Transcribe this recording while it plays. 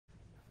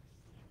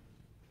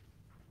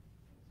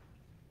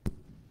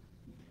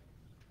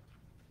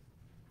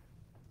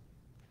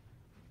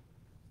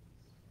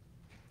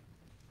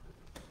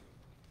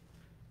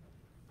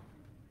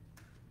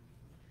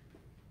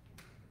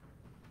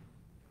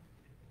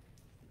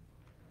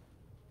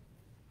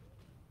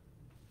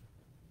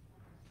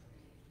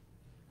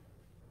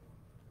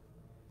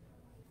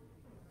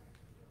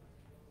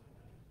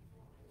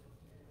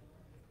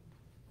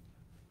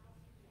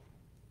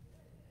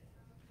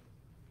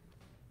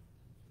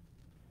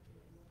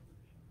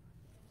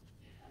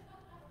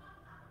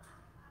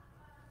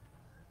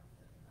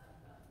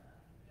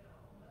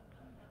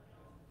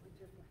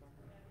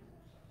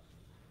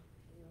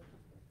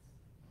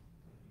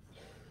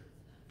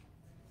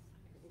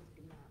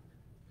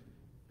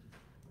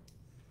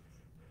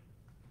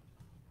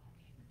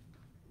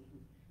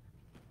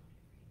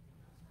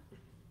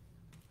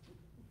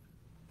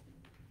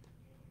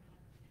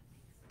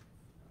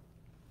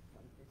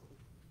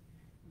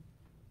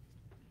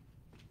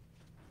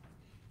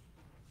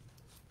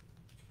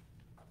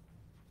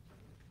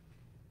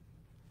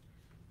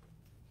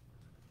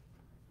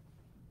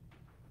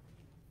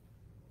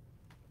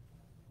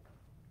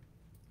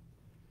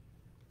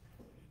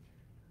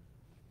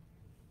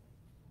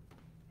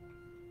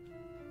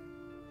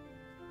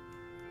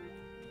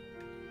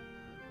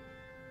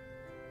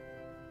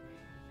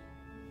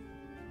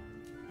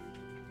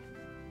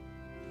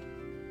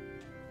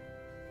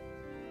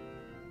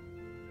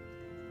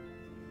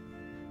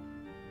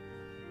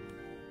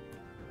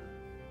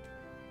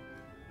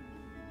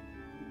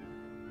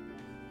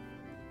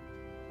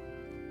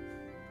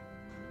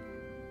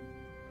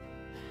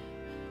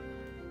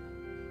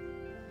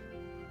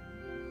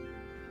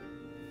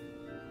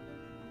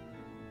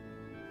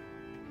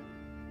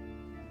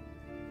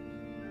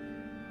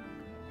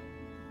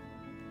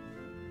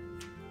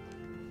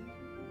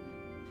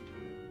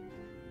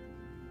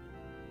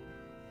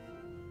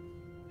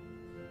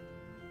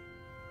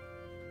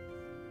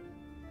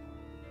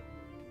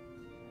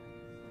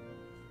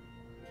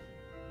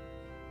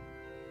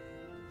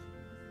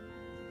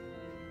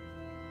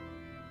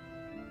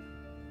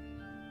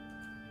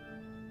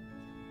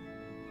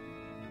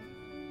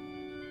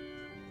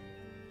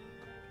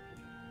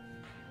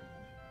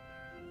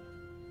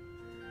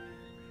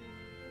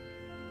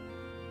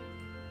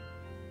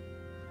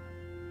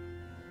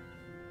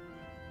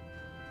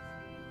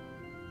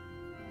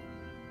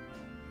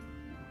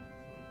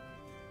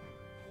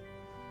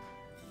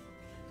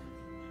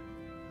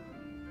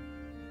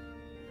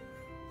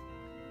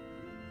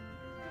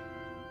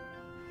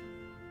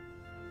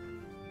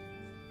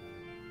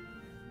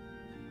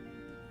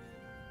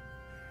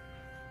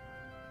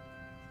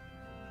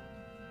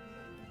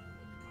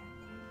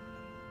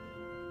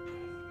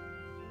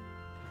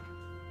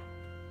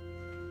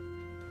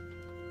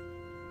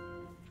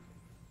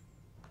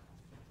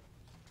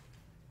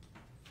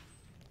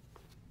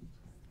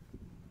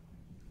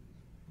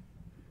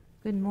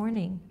Good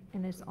morning,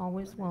 and as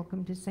always,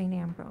 welcome to St.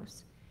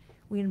 Ambrose.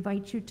 We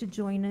invite you to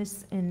join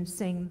us in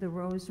saying the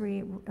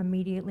Rosary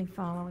immediately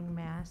following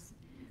Mass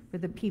for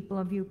the people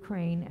of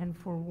Ukraine and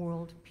for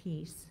world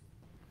peace.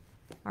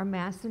 Our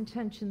Mass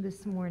intention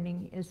this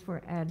morning is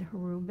for Ed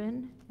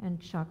Rubin and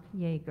Chuck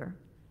Yeager.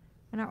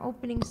 And our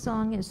opening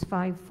song is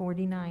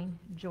 549,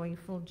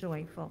 Joyful,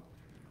 Joyful.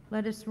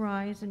 Let us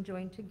rise and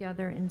join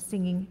together in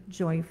singing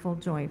Joyful,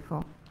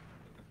 Joyful.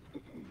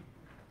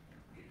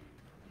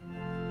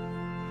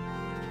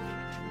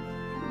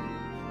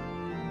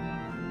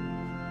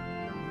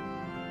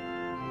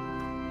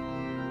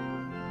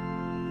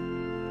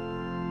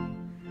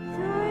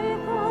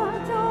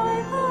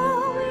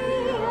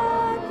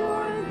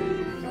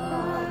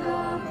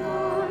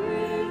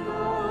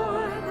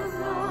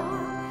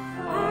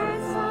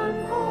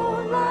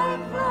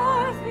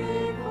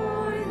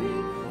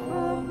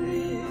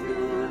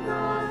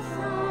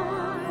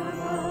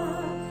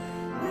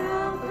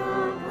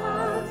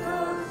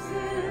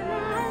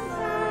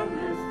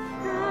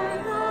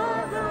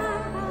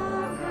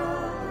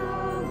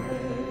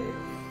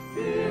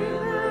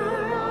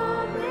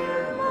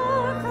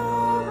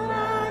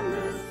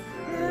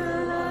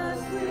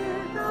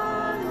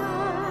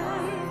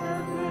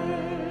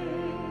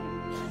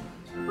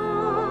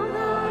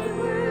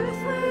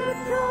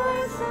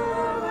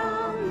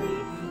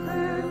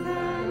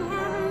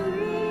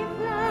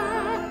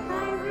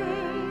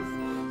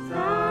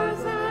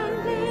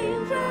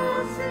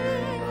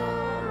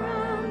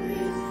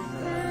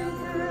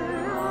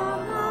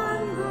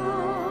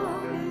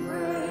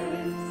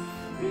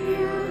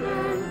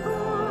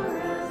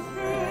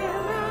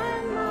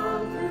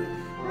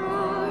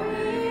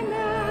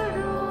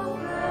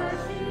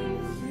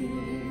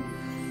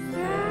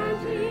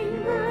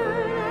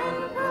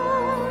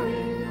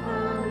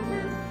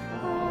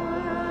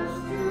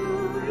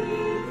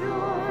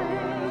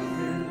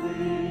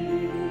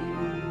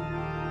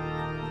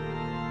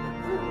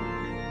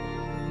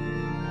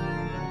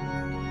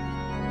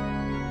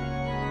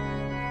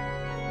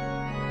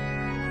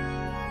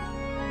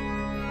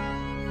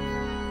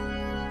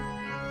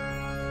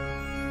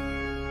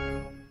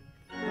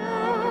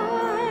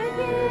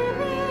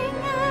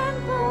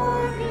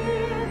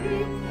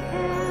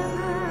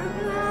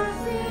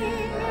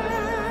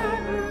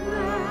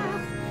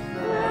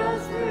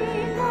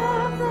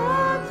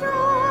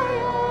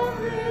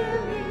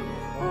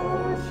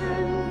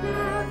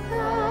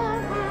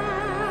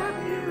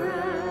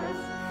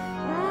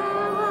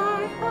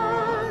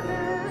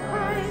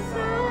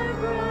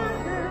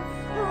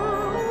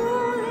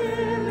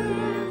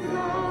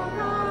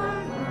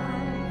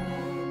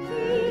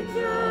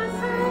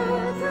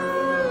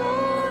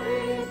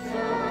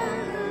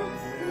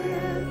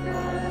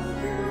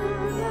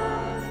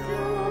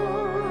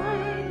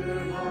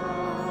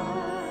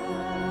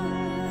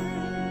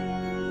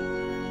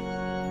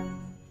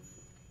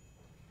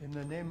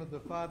 Of the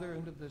Father,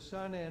 and of the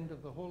Son, and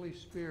of the Holy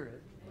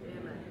Spirit.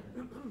 Amen.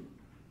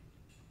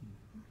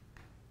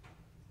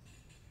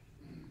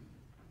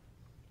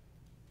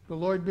 The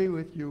Lord be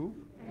with you.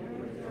 And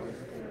with your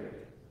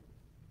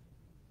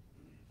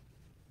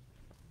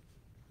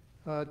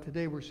spirit.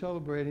 Today we're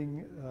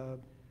celebrating,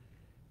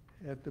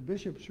 at the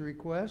bishop's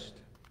request,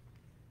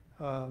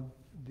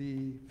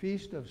 the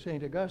feast of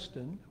St.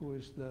 Augustine, who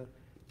is the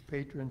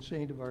patron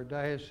saint of our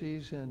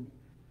diocese, and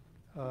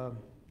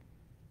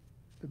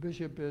the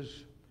bishop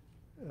is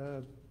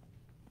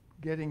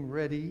getting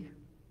ready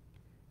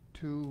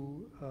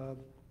to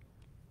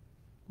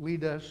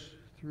lead us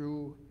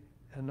through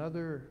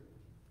another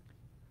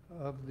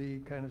of the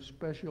kind of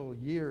special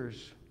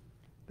years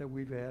that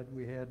we've had.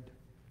 We had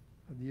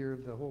the year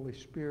of the Holy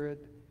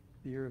Spirit,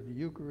 the year of the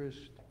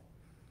Eucharist.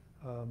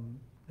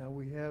 Now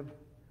we have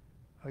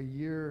a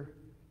year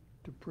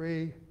to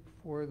pray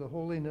for the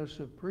holiness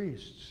of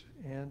priests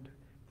and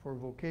for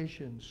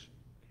vocations.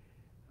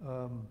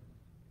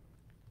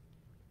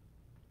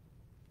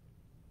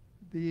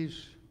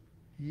 These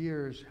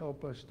years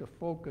help us to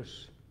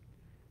focus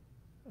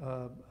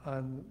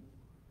on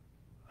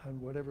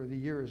whatever the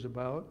year is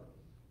about.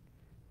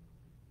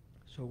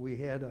 So we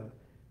had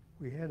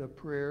a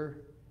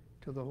prayer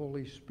to the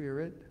Holy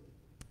Spirit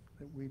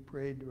that we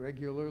prayed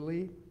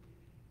regularly,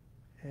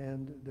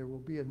 and there will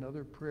be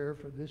another prayer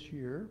for this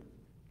year.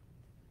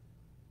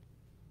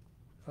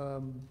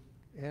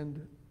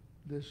 And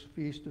this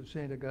feast of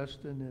St.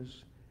 Augustine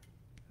is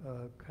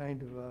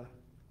kind of a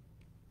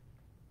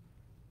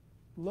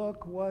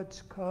look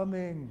what's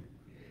coming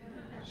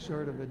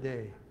sort of a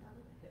day.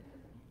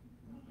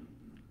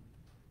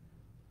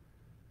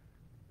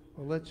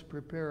 Well, let's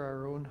prepare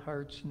our own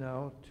hearts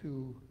now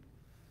to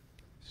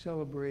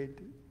celebrate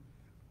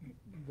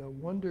the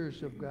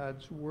wonders of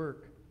God's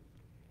work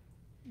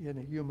in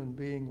a human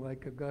being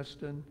like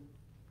Augustine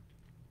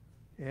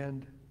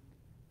and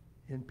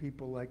in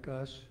people like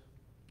us,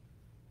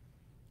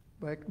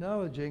 by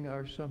acknowledging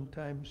our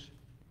sometimes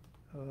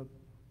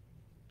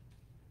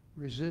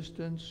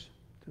resistance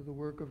to the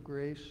work of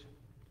grace,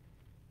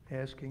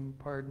 asking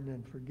pardon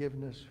and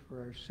forgiveness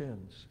for our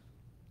sins.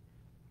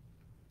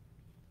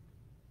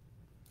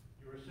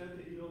 You You are sent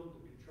to heal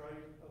the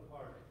contrite of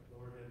heart.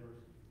 Lord, have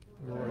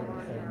mercy.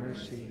 Lord, have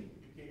mercy.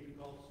 You came to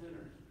call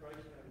sinners.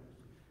 Christ,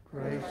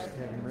 have mercy. Christ,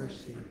 have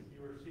mercy.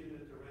 You are seated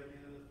at the right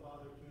hand of the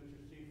Father to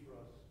intercede for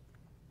us.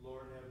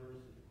 Lord, have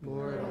mercy.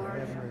 Lord,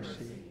 have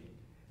mercy.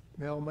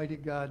 May Almighty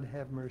God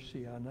have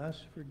mercy on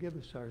us, forgive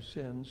us our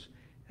sins,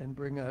 and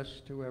bring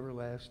us to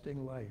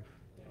everlasting life.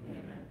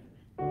 Amen.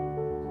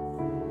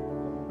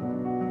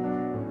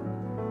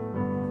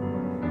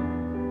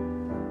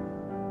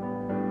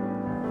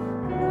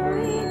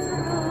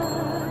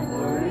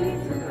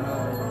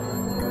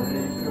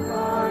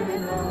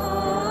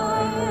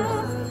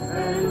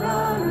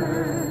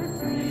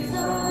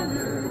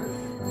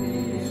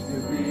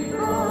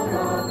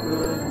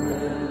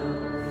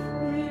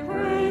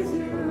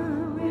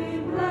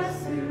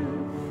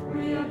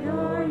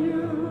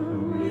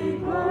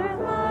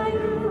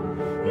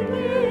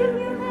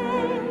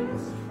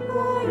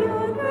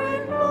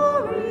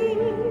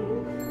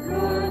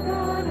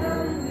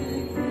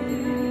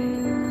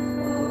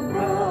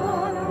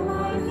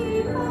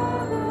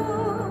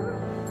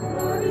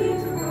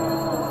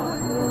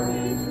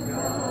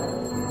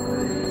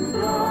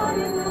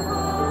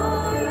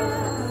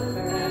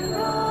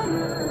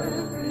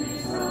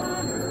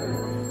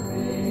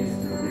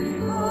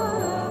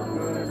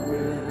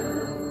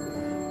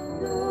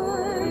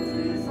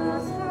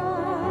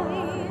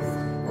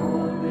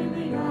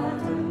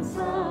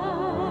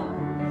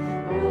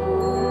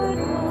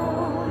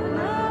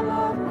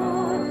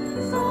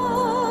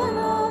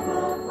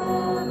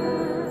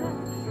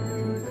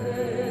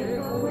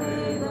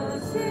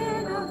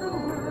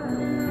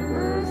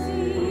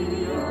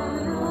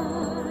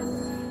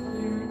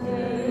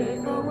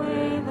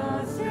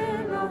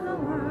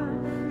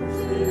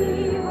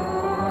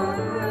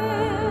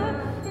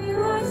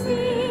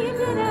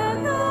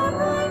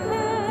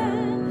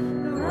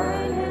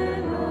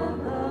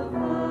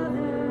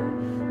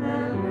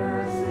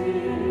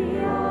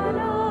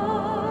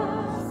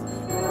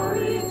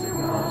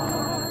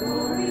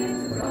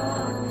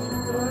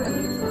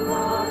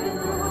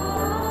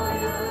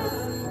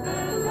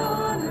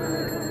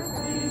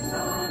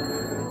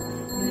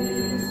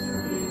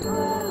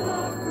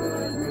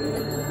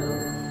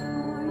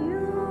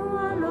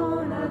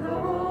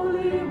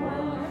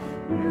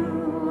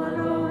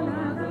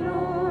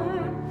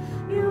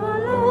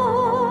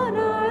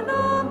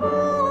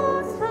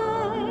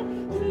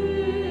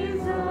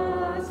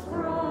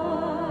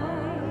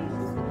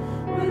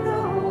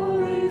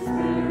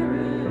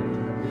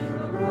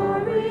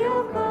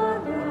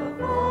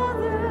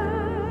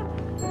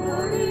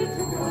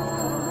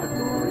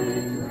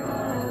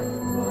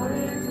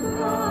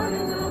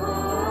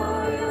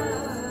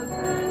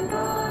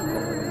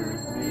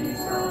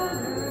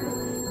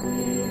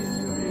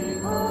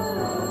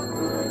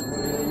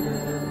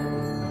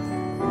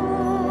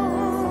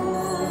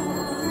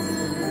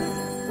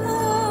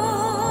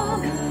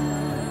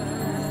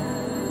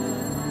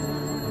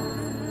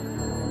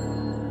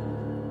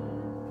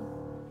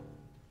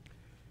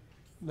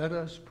 Let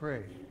us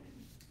pray.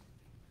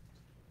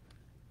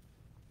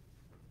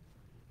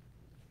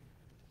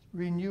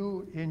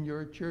 Renew in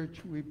your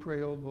church, we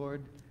pray, O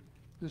Lord,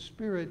 the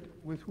spirit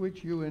with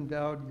which you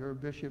endowed your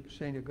Bishop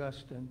St.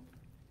 Augustine,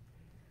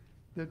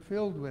 that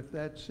filled with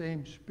that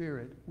same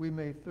spirit we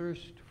may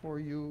thirst for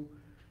you,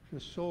 the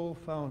sole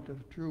fount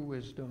of true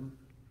wisdom,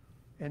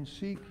 and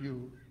seek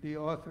you, the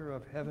author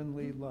of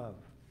heavenly love.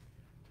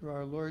 Through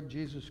our Lord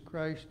Jesus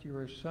Christ,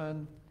 your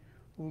Son,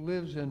 who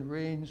lives and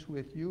reigns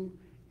with you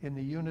in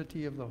the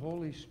unity of the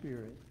Holy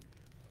Spirit,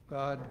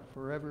 God,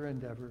 forever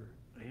and ever.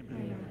 Amen.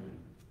 Amen.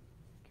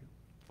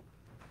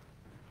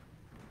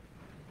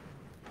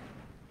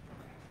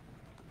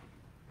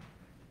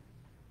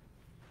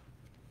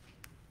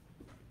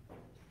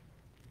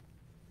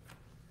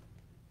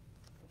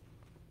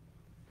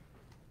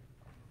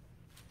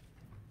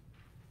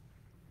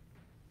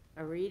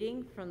 A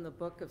reading from the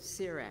book of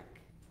Sirach.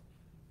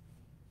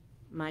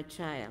 My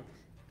child,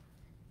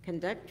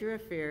 conduct your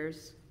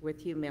affairs with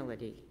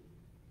humility,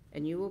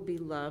 and you will be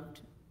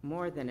loved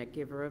more than a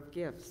giver of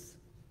gifts.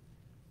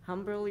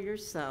 Humble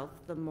yourself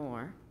the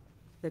more,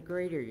 the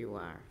greater you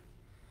are,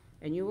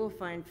 and you will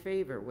find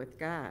favor with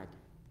God.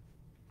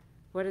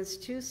 What is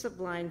too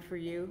sublime for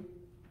you,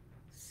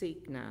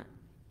 seek not.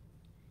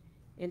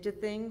 Into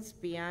things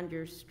beyond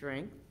your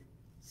strength,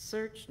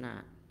 search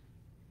not.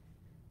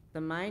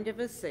 The mind of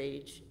a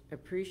sage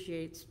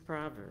appreciates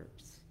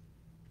proverbs,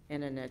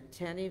 and an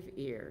attentive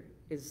ear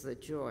is the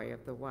joy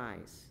of the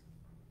wise.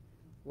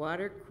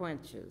 Water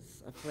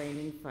quenches a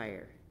flaming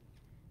fire,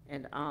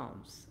 and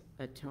alms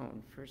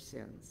atone for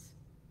sins.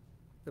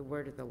 The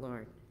word of the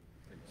Lord.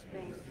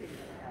 Thanks be to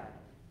God.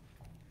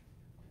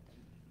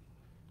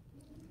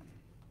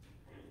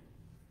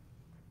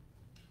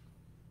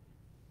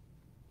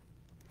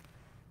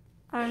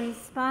 Our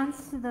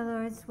response to the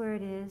Lord's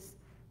word is,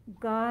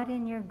 God,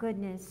 in your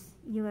goodness,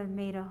 you have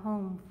made a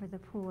home for the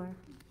poor.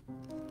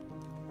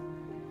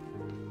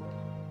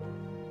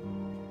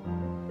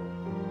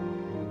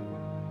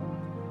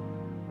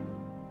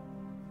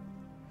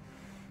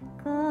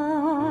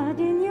 God,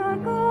 in your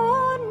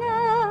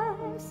goodness,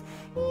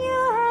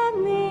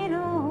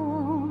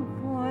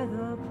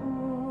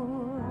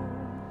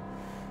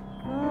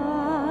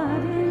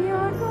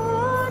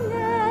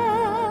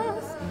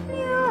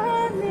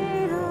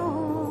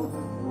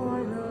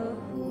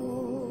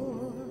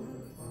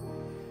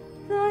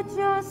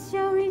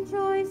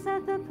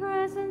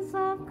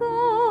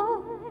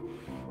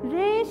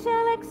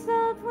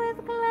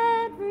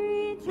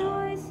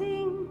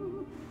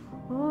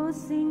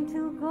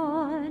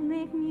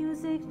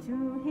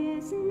 to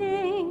his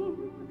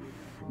name.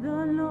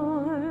 The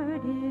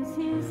Lord is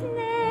his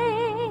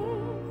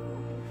name.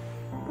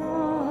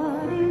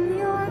 God, in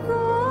your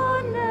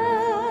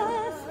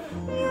goodness,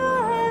 you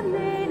have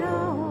made a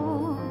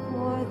home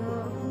for the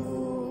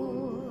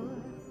poor.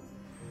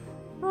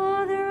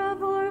 Father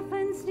of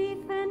orphans,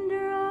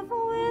 defender of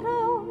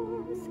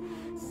widows,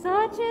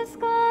 such is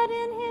God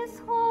in his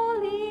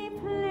holy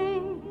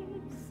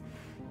place.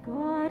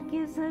 God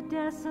gives a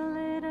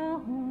desolate a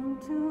home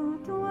to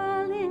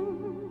dwell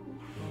in.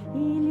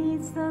 He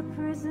leads the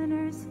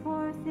prisoners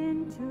forth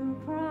into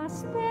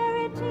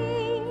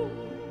prosperity.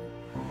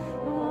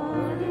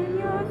 God, in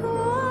your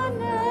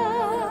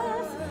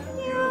goodness,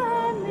 you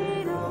have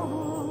made a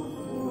home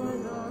for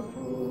the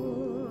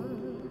poor.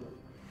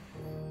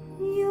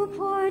 You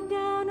poured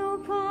down, O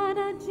God,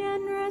 a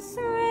generous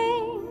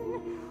rain.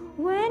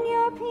 When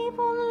your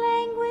people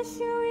languish,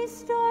 you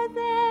restored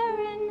their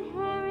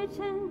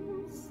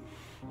inheritance.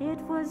 It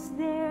was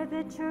there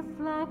that your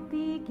flock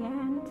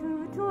began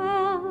to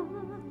dwell.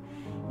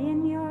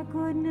 In your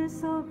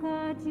goodness, O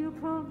God, you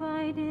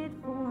provided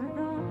for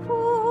the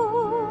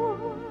poor.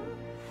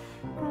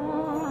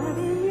 God,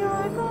 in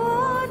your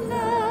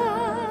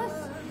goodness,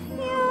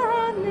 you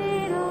have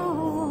made a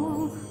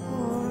home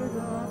for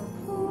the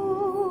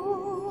poor.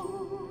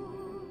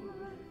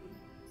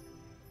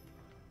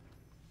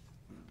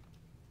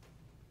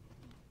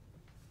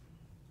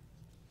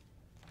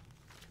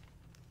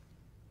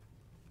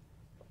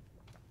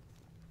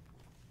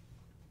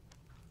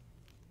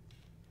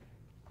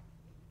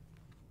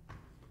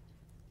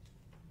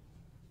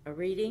 A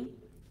reading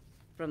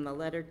from the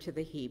letter to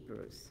the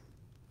Hebrews.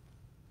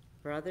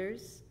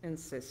 Brothers and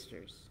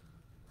sisters,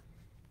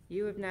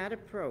 you have not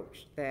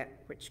approached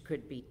that which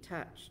could be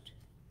touched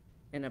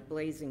in a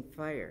blazing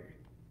fire,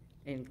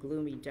 in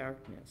gloomy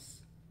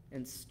darkness,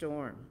 and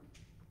storm,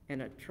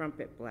 and a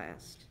trumpet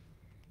blast,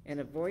 and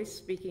a voice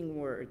speaking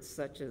words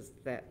such as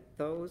that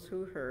those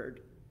who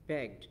heard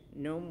begged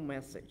no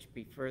message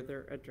be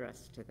further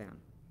addressed to them.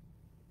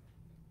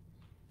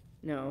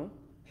 No,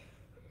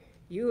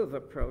 you have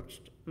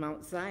approached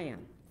Mount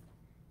Zion,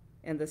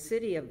 and the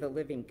city of the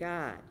living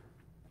God,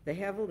 the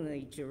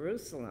heavenly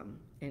Jerusalem,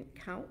 and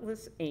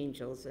countless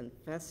angels in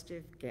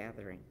festive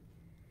gathering,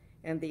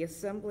 and the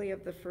assembly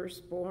of the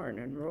firstborn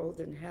enrolled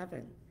in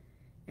heaven,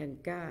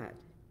 and God,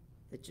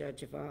 the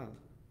judge of all,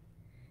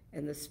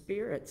 and the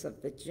spirits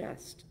of the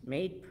just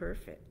made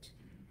perfect,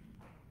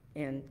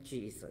 and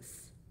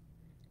Jesus,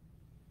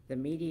 the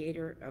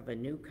mediator of a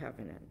new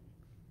covenant,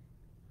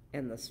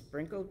 and the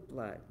sprinkled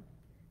blood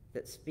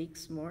that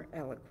speaks more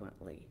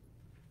eloquently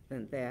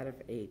than that of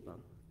Abel.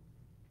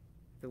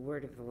 The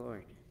word of the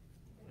Lord.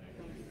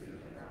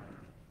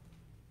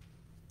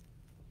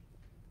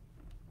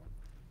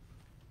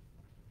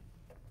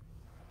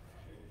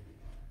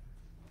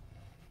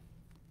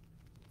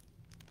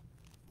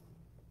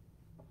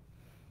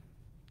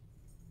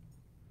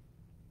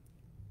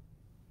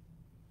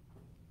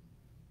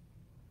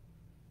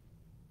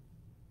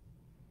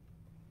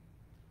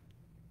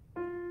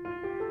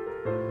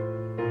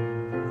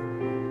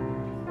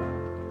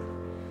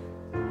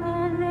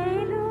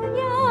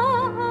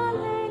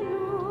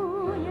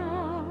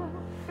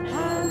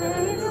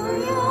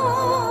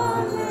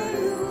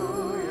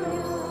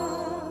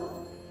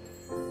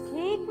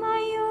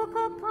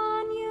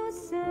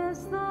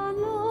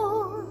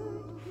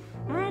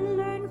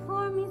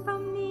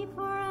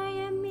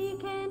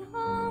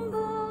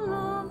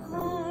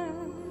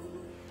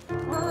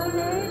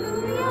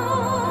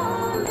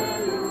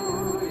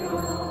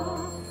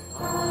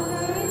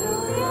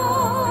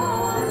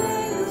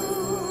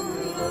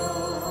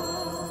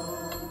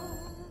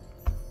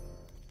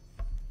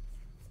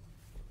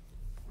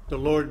 The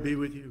Lord be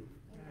with you.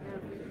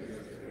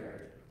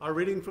 Our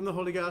reading from the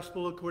Holy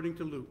Gospel according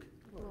to Luke.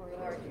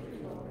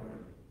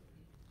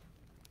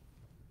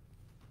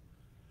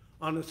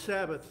 On the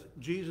Sabbath,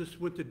 Jesus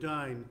went to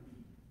dine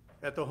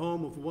at the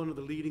home of one of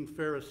the leading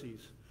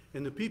Pharisees,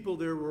 and the people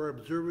there were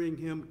observing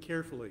him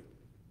carefully.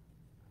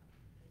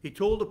 He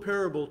told a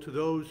parable to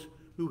those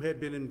who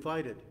had been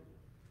invited,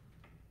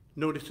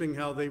 noticing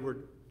how they were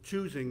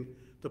choosing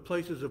the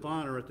places of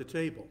honor at the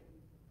table.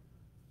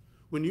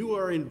 When you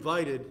are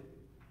invited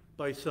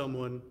by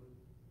someone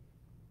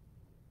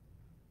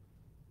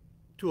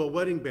to a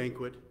wedding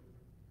banquet,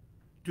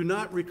 do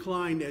not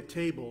recline at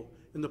table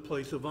in the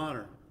place of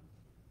honor.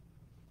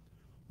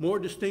 More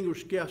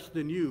distinguished guests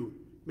than you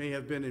may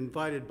have been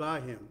invited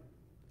by him,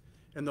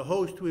 and the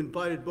host who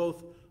invited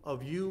both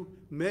of you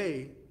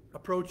may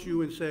approach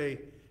you and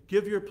say,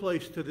 "Give your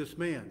place to this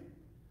man,"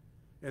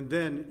 and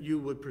then you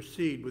would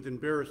proceed with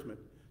embarrassment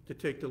to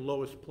take the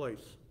lowest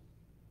place.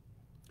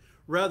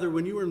 Rather,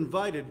 when you are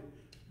invited,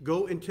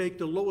 go and take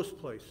the lowest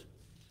place,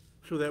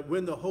 so that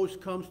when the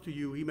host comes to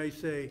you, he may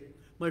say,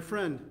 "My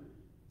friend,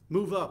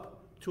 move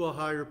up to a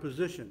higher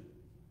position."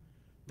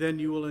 Then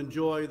you will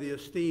enjoy the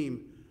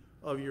esteem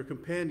of your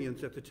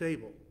companions at the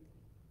table.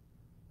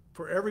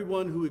 For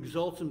everyone who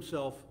exalts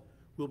himself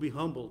will be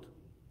humbled,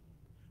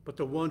 but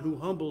the one who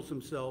humbles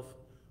himself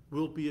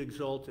will be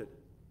exalted.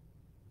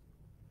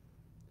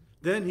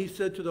 Then he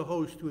said to the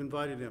host who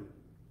invited him,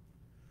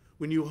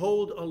 "When you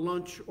hold a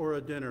lunch or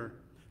a dinner,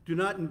 do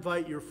not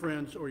invite your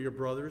friends or your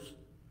brothers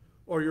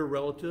or your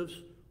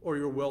relatives or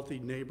your wealthy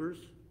neighbors,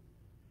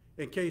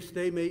 in case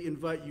they may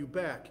invite you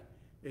back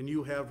and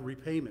you have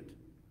repayment.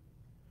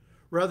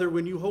 Rather,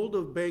 when you hold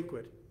a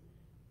banquet,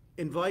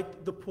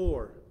 invite the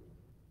poor,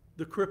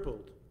 the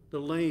crippled, the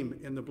lame,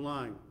 and the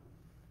blind.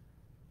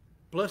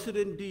 Blessed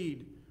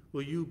indeed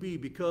will you be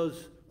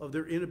because of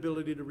their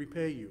inability to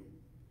repay you,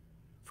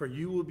 for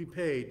you will be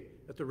paid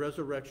at the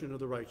resurrection of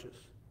the righteous."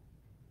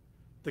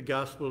 The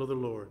gospel of the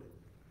Lord.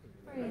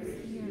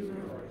 Praise you,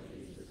 Lord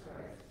Jesus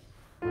Christ.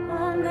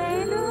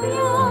 Alleluia,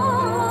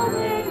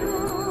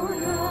 alleluia,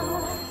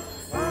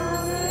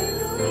 alleluia,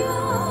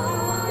 alleluia.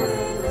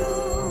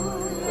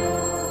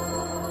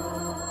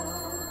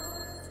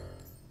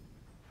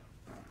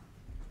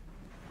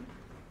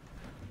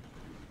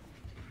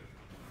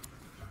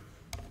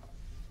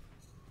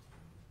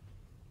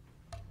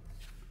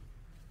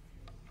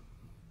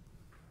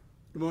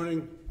 Good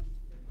morning.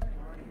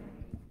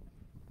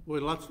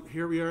 Well,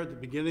 here we are at the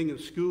beginning of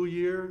the school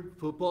year.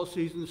 Football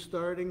season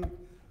starting.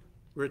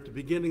 We're at the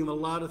beginning of a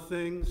lot of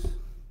things,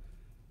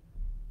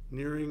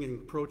 nearing and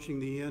approaching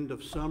the end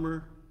of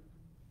summer.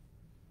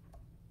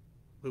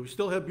 But we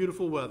still have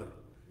beautiful weather,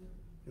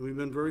 and we've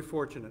been very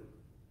fortunate.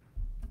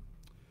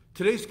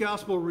 Today's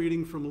gospel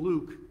reading from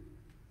Luke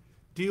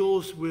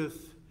deals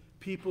with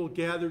people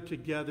gathered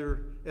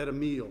together at a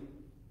meal.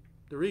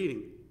 They're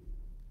eating.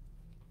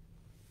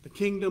 The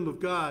kingdom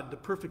of God, the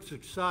perfect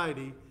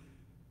society,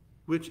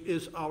 which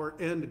is our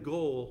end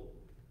goal,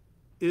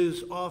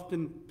 is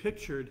often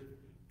pictured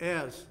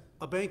as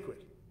a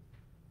banquet.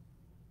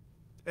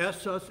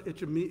 As such,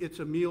 it's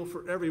a meal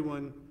for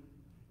everyone,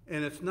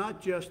 and it's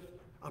not just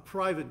a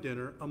private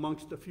dinner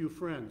amongst a few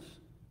friends,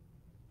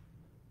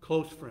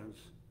 close friends.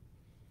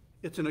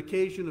 It's an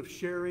occasion of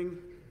sharing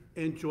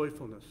and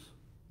joyfulness.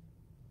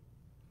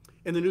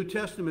 In the New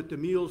Testament, the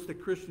meals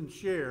that Christians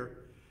share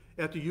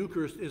at the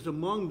Eucharist is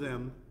among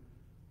them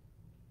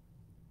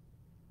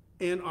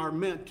and are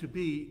meant to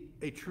be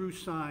a true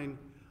sign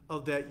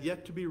of that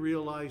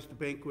yet-to-be-realized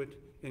banquet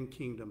and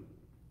kingdom.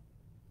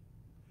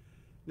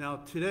 Now,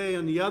 today,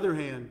 on the other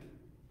hand,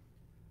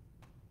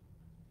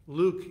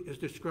 Luke is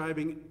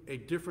describing a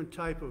different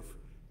type of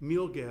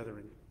meal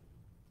gathering.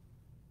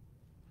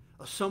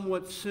 A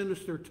somewhat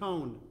sinister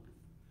tone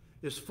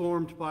is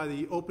formed by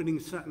the opening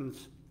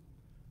sentence.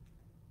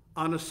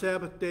 On a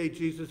Sabbath day,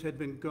 Jesus had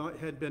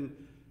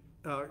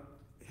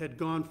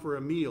gone for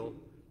a meal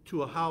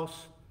to a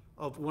house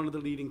of one of the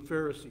leading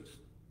Pharisees.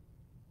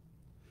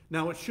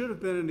 Now, it should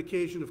have been an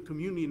occasion of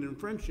communion and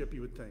friendship,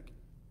 you would think.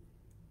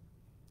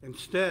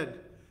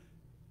 Instead,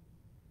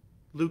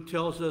 Luke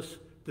tells us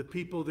the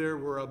people there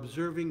were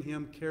observing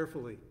him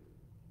carefully.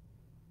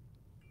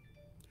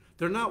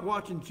 They're not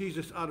watching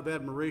Jesus out of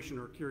admiration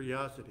or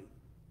curiosity.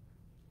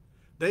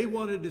 They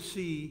wanted to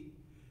see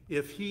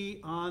if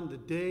he, on the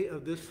day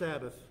of this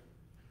Sabbath,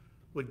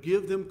 would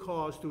give them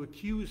cause to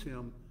accuse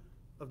him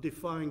of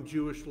defying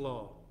Jewish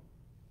law.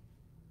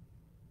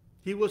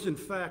 He was, in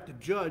fact,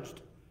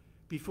 judged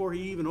before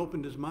he even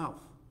opened his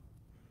mouth.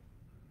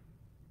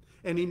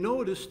 And he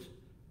noticed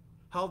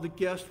how the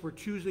guests were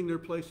choosing their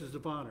places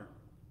of honor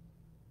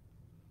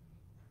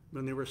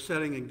when they were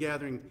sitting at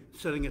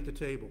the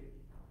table.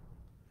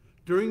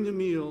 During the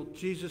meal,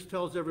 Jesus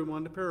tells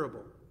everyone the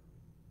parable,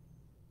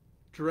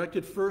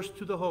 directed first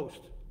to the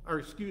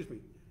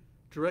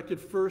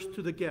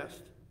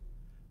guest,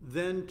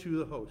 then to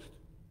the host.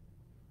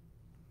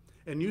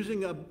 And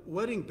using a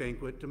wedding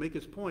banquet to make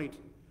his point,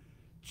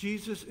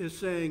 Jesus is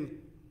saying,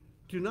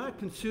 do not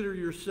consider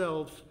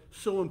yourselves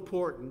so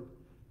important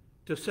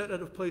to set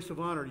at a place of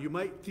honor. You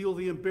might feel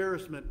the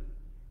embarrassment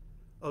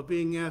of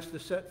being asked to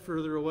sit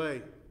further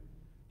away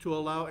to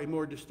allow a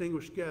more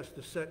distinguished guest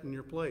to sit in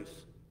your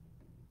place.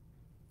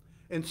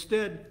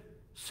 Instead,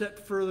 sit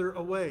further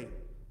away,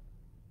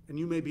 and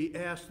you may be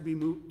asked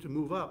to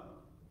move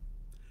up.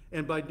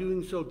 And by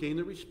doing so, gain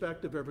the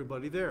respect of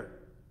everybody there.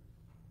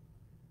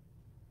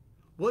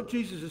 What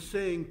Jesus is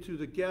saying to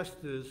the guest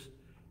is,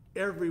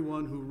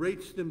 everyone who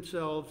rates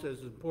themselves as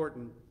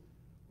important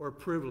or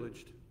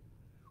privileged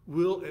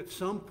will at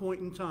some point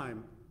in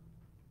time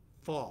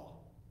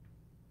fall,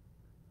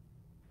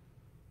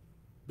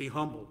 be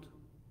humbled.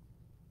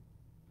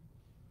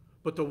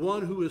 But the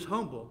one who is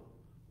humble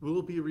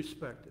will be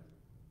respected.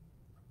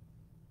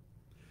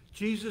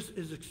 Jesus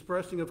is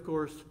expressing, of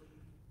course,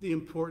 the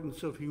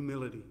importance of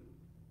humility.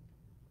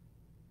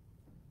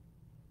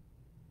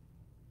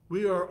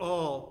 We are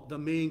all the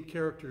main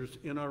characters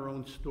in our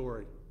own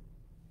story.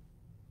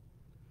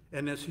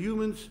 And as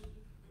humans,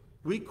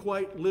 we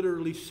quite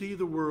literally see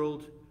the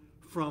world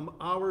from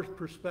our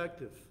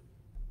perspective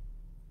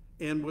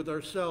and with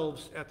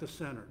ourselves at the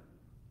center.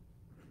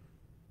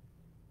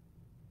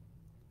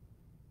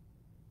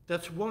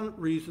 That's one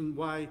reason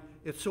why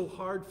it's so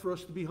hard for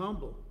us to be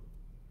humble.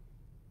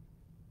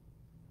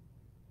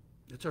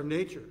 It's our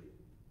nature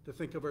to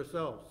think of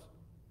ourselves.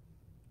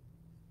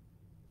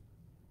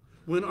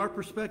 When our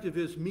perspective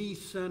is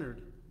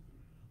me-centered,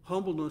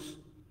 humbleness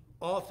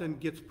often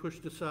gets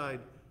pushed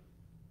aside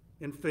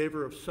in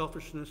favor of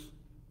selfishness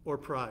or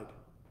pride.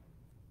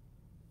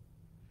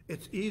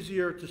 It's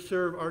easier to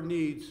serve our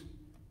needs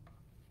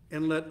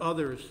and let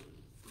others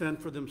fend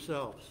for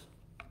themselves.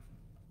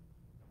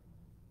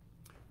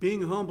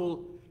 Being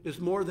humble is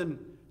more than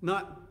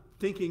not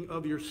thinking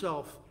of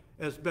yourself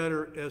as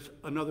better as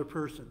another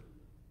person.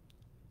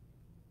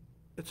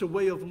 It's a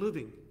way of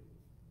living.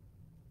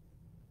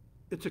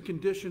 It's a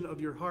condition of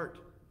your heart.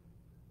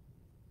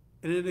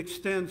 And it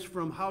extends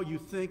from how you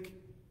think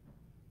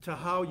to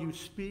how you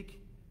speak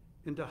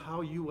and to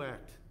how you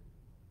act.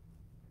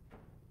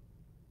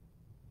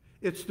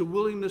 It's the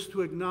willingness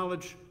to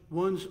acknowledge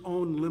one's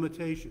own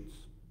limitations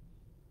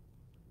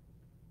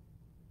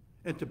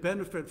and to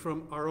benefit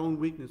from our own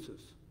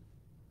weaknesses.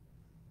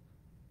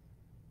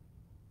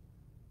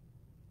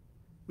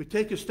 We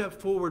take a step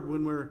forward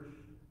when we're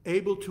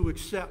able to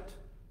accept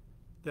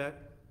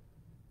that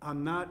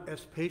I'm not as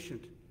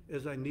patient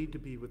as I need to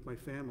be with my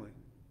family,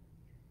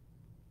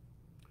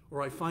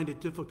 or I find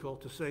it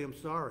difficult to say I'm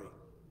sorry.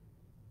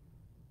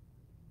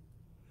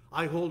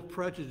 I hold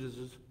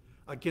prejudices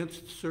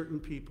against certain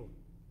people.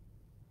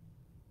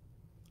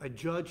 I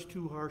judge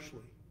too harshly.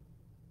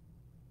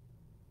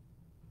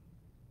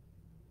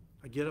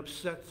 I get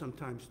upset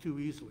sometimes too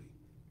easily.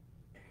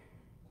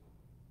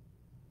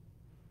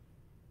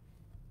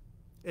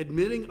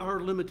 Admitting our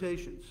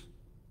limitations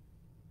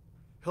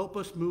help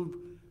us move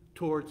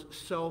towards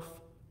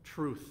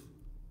self-truth.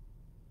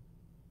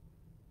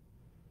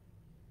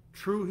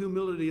 True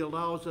humility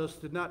allows us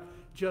to not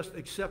just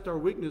accept our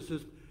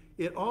weaknesses,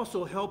 it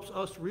also helps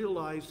us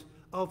realize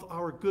of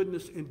our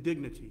goodness and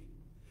dignity,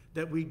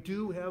 that we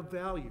do have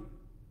value.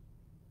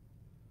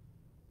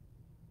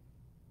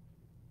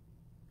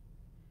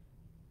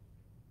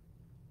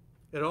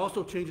 It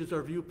also changes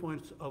our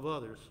viewpoints of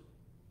others,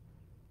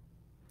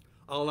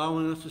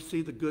 allowing us to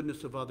see the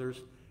goodness of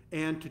others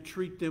and to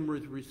treat them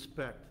with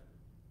respect.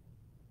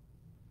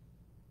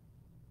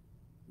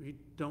 We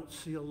don't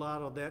see a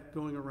lot of that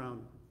going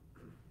around.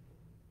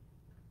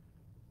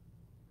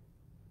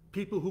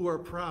 People who are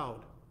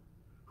proud,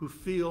 who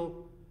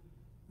feel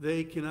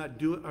they cannot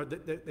do it, or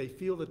that they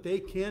feel that they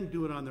can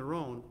do it on their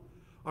own,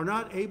 are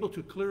not able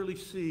to clearly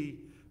see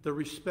the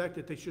respect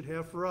that they should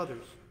have for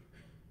others.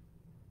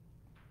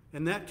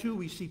 And that too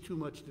we see too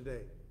much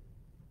today.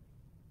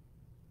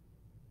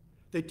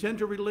 They tend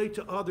to relate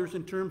to others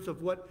in terms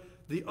of what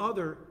the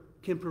other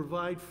can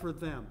provide for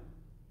them.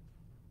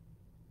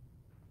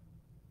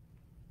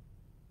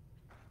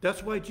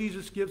 That's why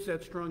Jesus gives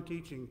that strong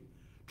teaching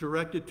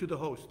directed to the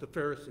host, the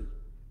Pharisee,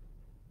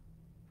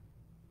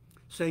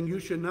 saying you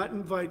should not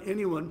invite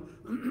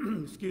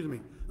anyone, excuse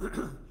me,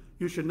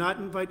 you should not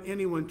invite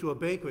anyone to a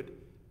banquet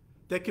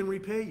that can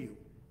repay you.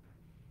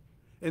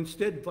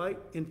 Instead,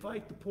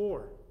 invite the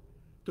poor,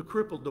 the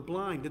crippled, the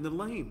blind, and the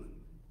lame.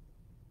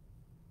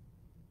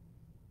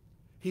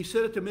 He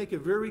said it to make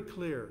it very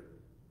clear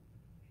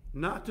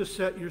not to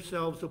set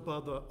yourselves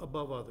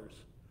above others,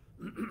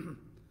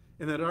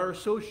 and that our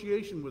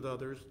association with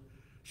others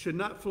should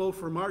not flow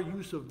from our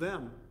use of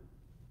them,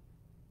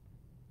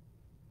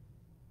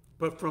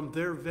 but from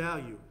their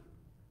value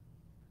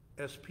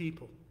as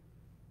people.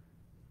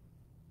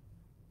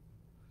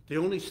 The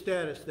only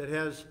status that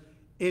has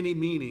any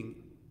meaning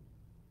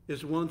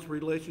is one's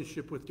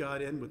relationship with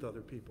God and with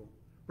other people,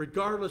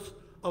 regardless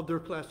of their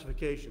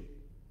classification,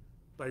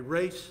 by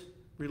race,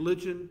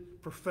 religion,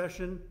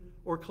 profession,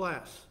 or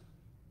class.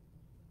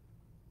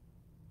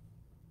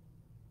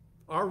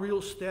 Our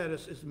real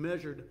status is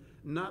measured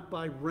not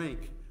by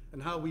rank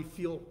and how we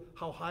feel,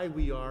 how high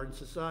we are in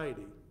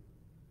society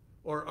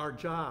or our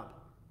job,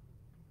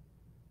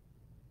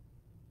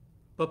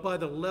 but by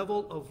the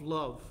level of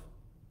love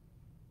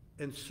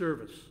and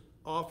service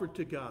offered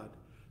to God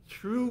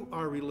through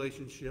our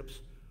relationships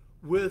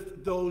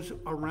with those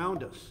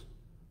around us.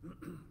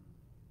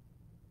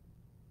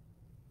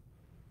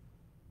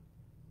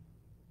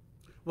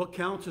 What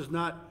counts is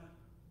not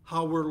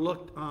how we're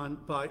looked on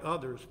by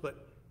others,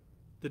 but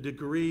the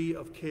degree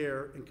of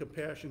care and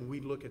compassion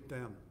we look at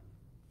them.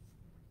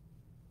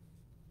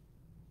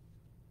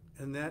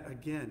 And that,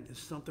 again, is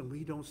something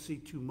we don't see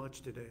too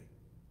much today.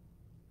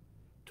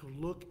 To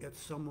look at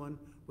someone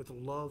with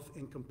love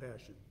and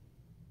compassion.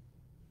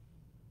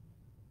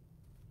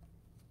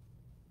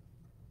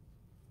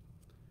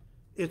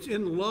 It's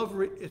in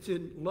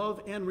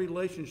love and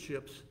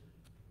relationships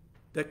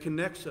that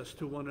connects us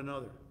to one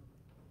another,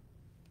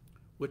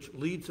 which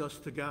leads us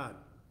to God.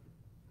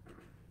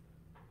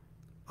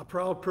 A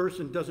proud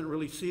person doesn't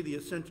really see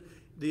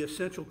the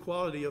essential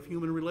quality of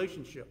human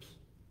relationships.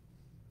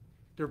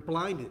 They're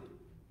blinded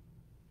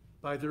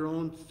by their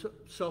own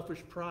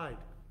selfish pride.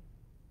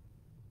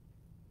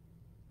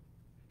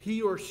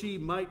 He or she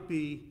might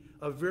be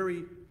a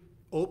very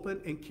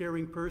open and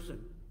caring person,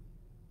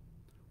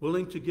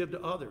 willing to give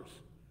to others,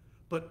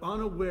 but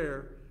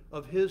unaware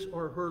of his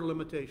or her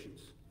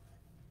limitations.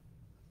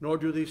 Nor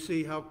do they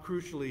see how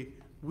crucially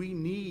we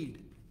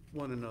need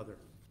one another.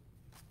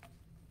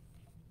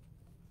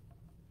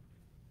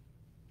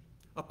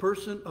 A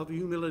person of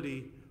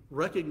humility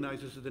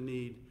recognizes the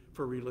need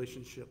for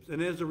relationships.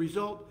 And as a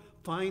result,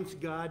 finds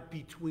God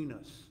between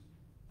us.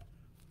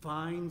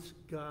 Finds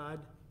God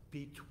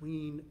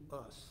between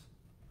us.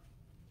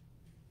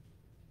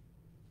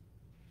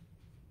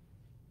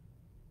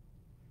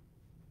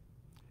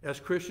 As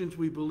Christians,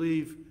 we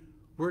believe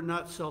we're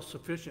not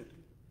self-sufficient.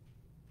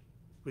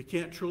 We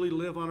can't truly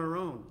live on our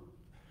own.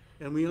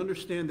 And we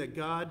understand that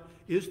God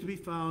is to be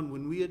found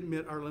when we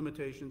admit our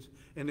limitations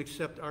and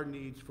accept our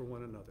needs for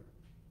one another.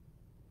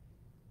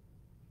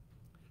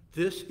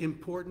 This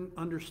important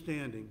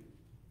understanding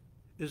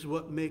is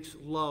what makes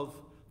love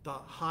the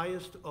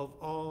highest of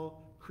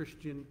all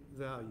Christian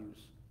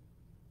values.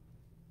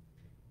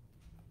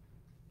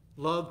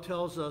 Love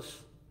tells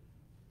us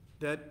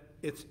that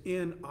it's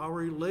in our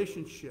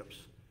relationships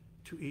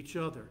to each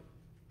other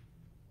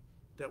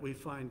that we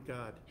find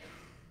God.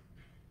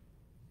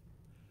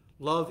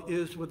 Love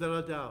is,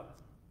 without a doubt,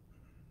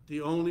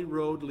 the only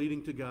road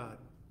leading to God.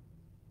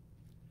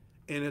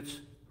 And it's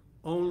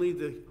only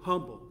the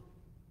humble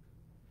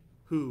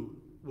who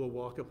will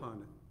walk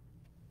upon it.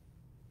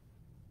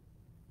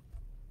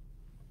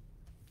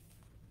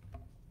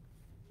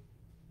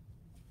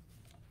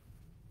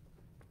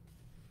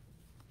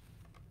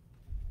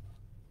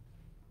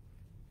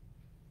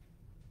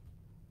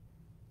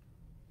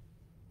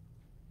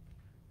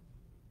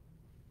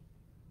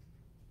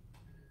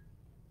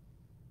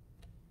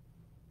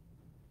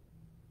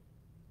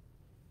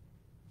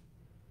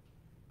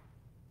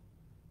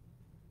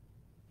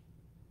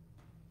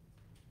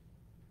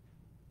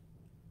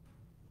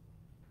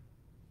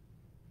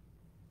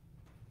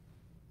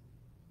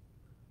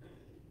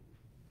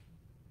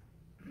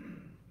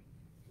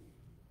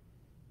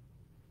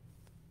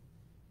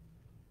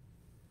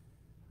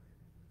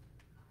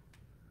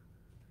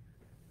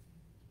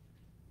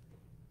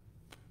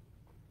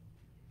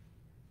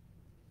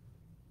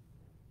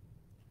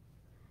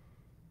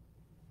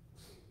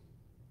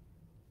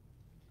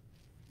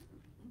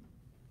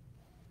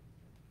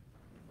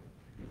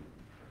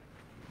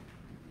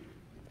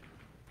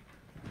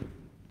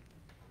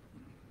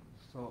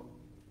 So,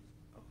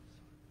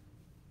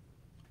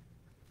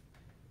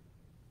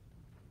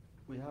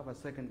 we have a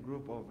second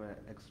group of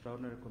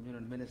extraordinary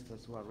communion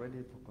ministers who are ready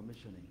for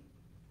commissioning.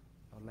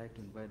 I would like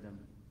to invite them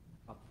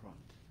up front.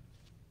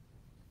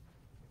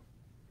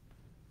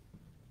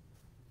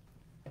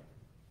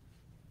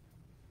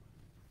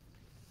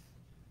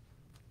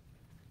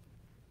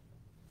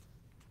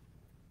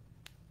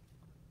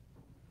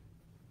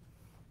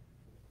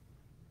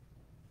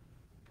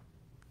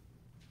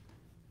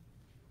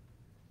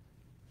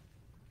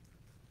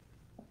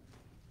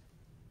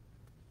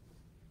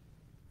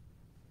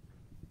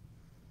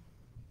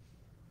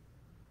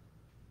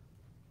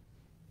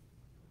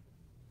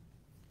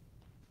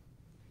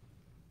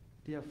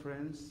 Dear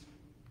friends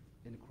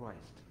in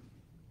Christ,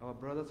 our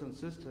brothers and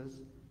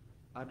sisters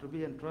are to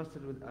be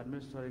entrusted with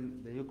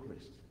administering the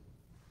Eucharist,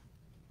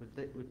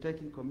 with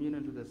taking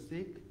communion to the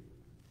sick,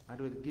 and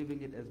with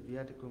giving it as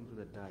viaticum to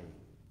the dying.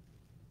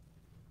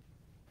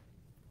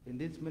 In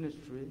this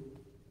ministry,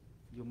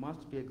 you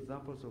must be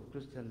examples of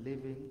Christian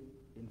living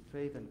in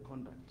faith and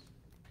conduct.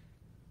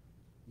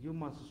 You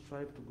must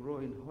strive to grow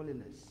in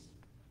holiness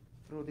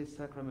through this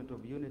sacrament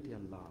of unity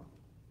and love.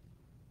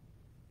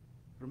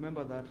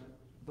 Remember that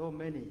though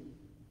many,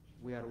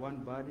 we are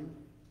one body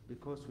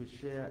because we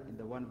share in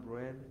the one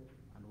bread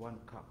and one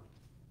cup.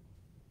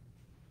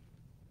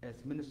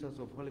 As ministers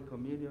of Holy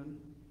Communion,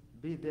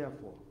 be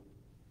therefore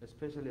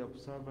especially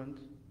observant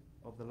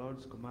of the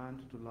Lord's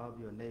command to love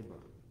your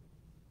neighbor.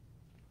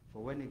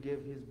 For when he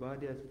gave his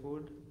body as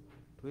food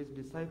to his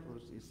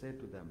disciples, he said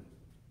to them,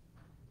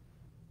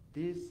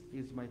 "This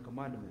is my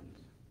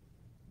commandment,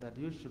 that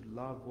you should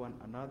love one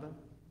another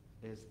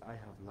as I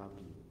have loved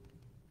you."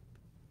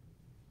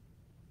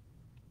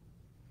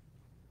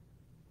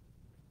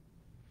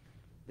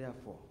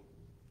 Therefore,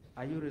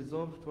 are you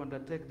resolved to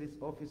undertake this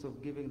office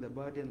of giving the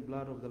body and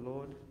blood of the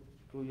Lord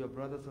to your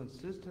brothers and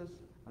sisters,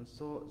 and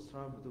so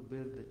serve to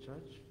build the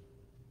church?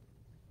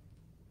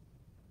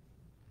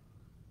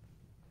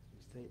 You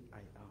say, "I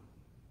am."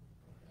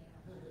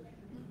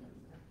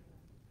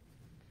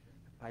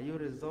 Are you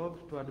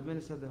resolved to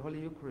administer the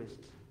Holy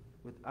Eucharist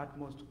with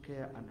utmost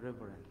care and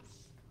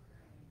reverence?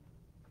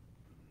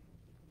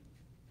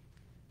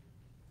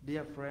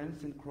 Dear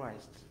friends in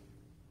Christ,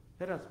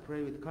 let us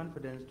pray with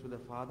confidence to the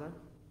Father.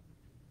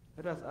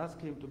 Let us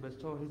ask him to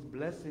bestow his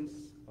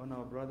blessings on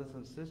our brothers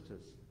and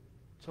sisters,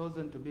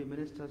 chosen to be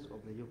ministers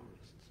of the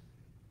Eucharist.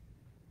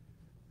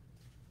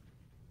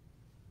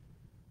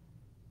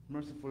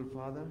 Merciful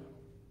Father,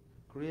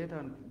 creator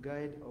and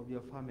guide of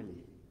your family,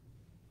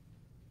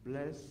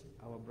 bless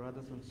our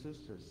brothers and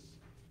sisters.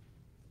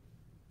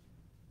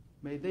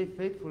 May they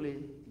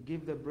faithfully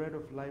give the bread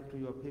of life to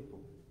your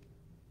people.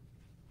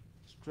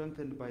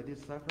 Strengthened by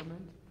this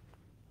sacrament,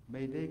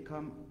 may they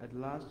come at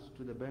last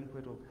to the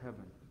banquet of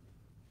heaven.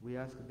 We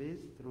ask this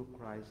through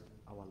Christ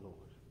our Lord.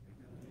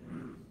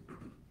 Amen.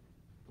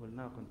 We'll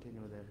now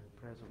continue the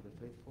prayers of the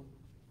faithful.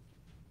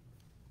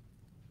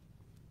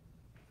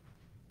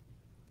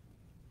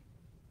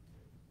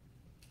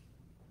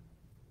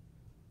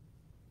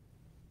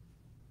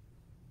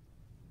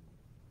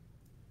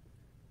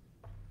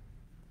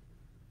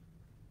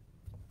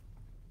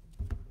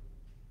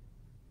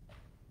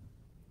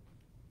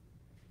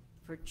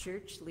 For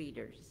church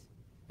leaders,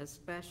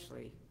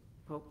 especially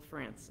Pope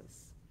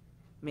Francis,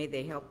 may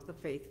they help the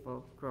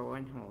faithful grow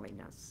in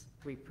holiness.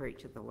 We pray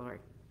to the Lord.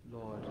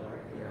 Lord,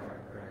 hear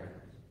our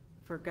prayer.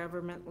 For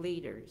government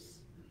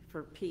leaders,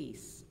 for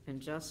peace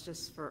and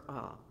justice for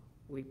all,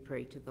 we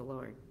pray to the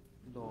Lord.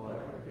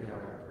 Lord, hear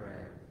our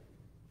prayer.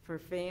 For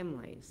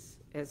families,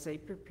 as they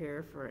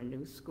prepare for a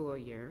new school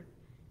year,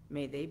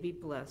 may they be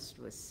blessed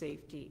with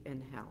safety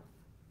and health.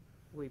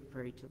 We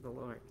pray to the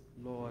Lord.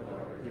 Lord,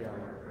 hear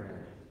our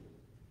prayer.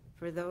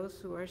 For those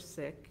who are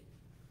sick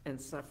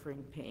and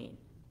suffering pain,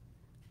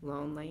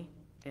 lonely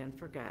and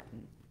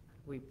forgotten,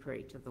 we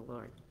pray to the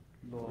Lord.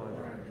 Lord,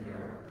 hear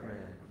our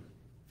prayer.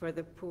 For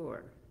the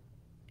poor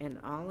and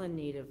all in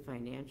need of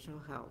financial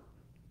help,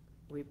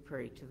 we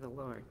pray to the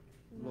Lord.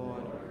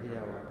 Lord, hear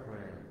our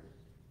prayer.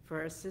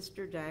 For our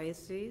sister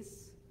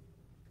diocese,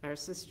 our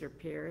sister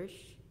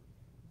parish,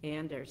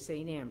 and our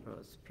St.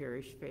 Ambrose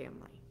parish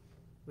family,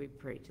 we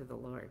pray to the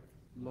Lord.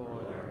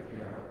 Lord,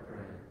 hear our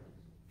prayer.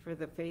 For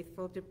the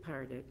faithful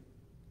departed,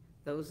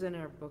 those in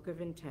our book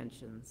of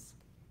intentions,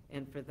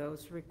 and for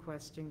those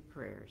requesting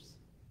prayers,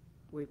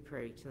 we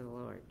pray to the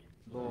Lord.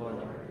 Lord,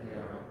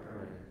 hear our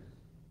prayer.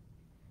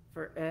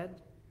 For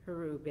Ed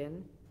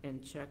Harubin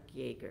and Chuck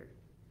Yeager,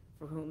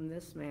 for whom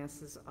this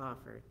Mass is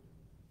offered,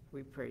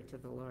 we pray to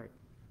the Lord.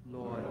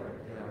 Lord,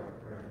 hear our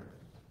prayer.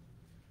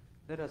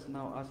 Let us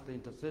now ask the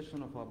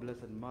intercession of our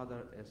Blessed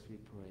Mother as we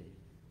pray.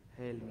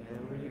 Hail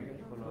Mary,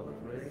 full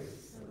of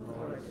grace, the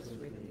Lord is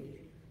with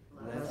thee.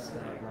 Blessed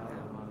art thou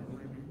among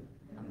women,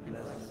 and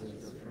blessed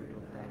is the fruit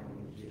of thy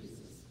womb,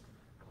 Jesus.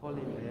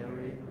 Holy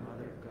Mary,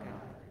 Mother of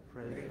God,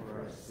 pray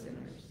for us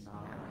sinners,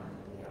 now and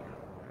at the hour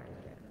of our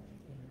death.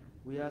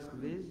 We ask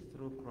this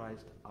through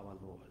Christ our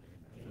Lord.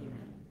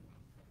 Amen.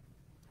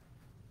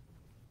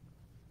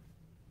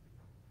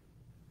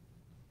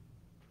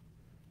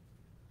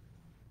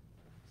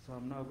 So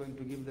I'm now going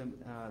to give them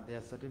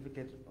their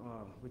certificate,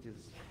 which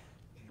is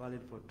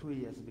valid for 2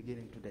 years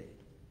beginning today.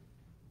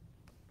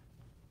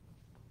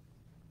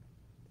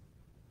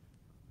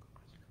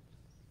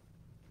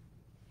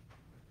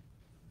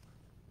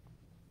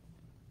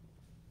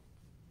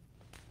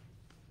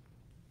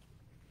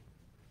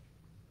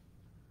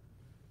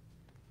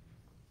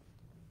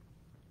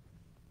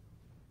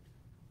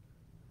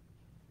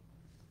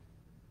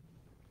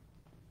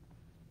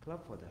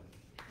 Clap for them.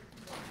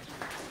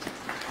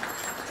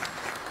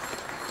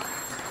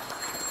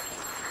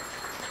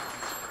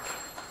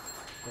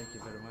 Thank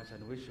you very much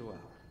and wish you well.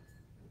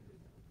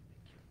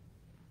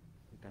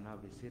 You can now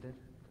be seated.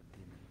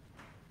 Continue.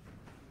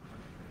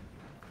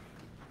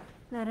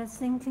 Let us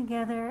sing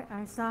together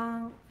our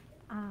song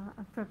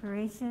of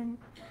preparation,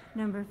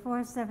 number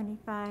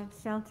 475,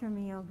 Shelter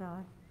Me, O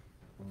God.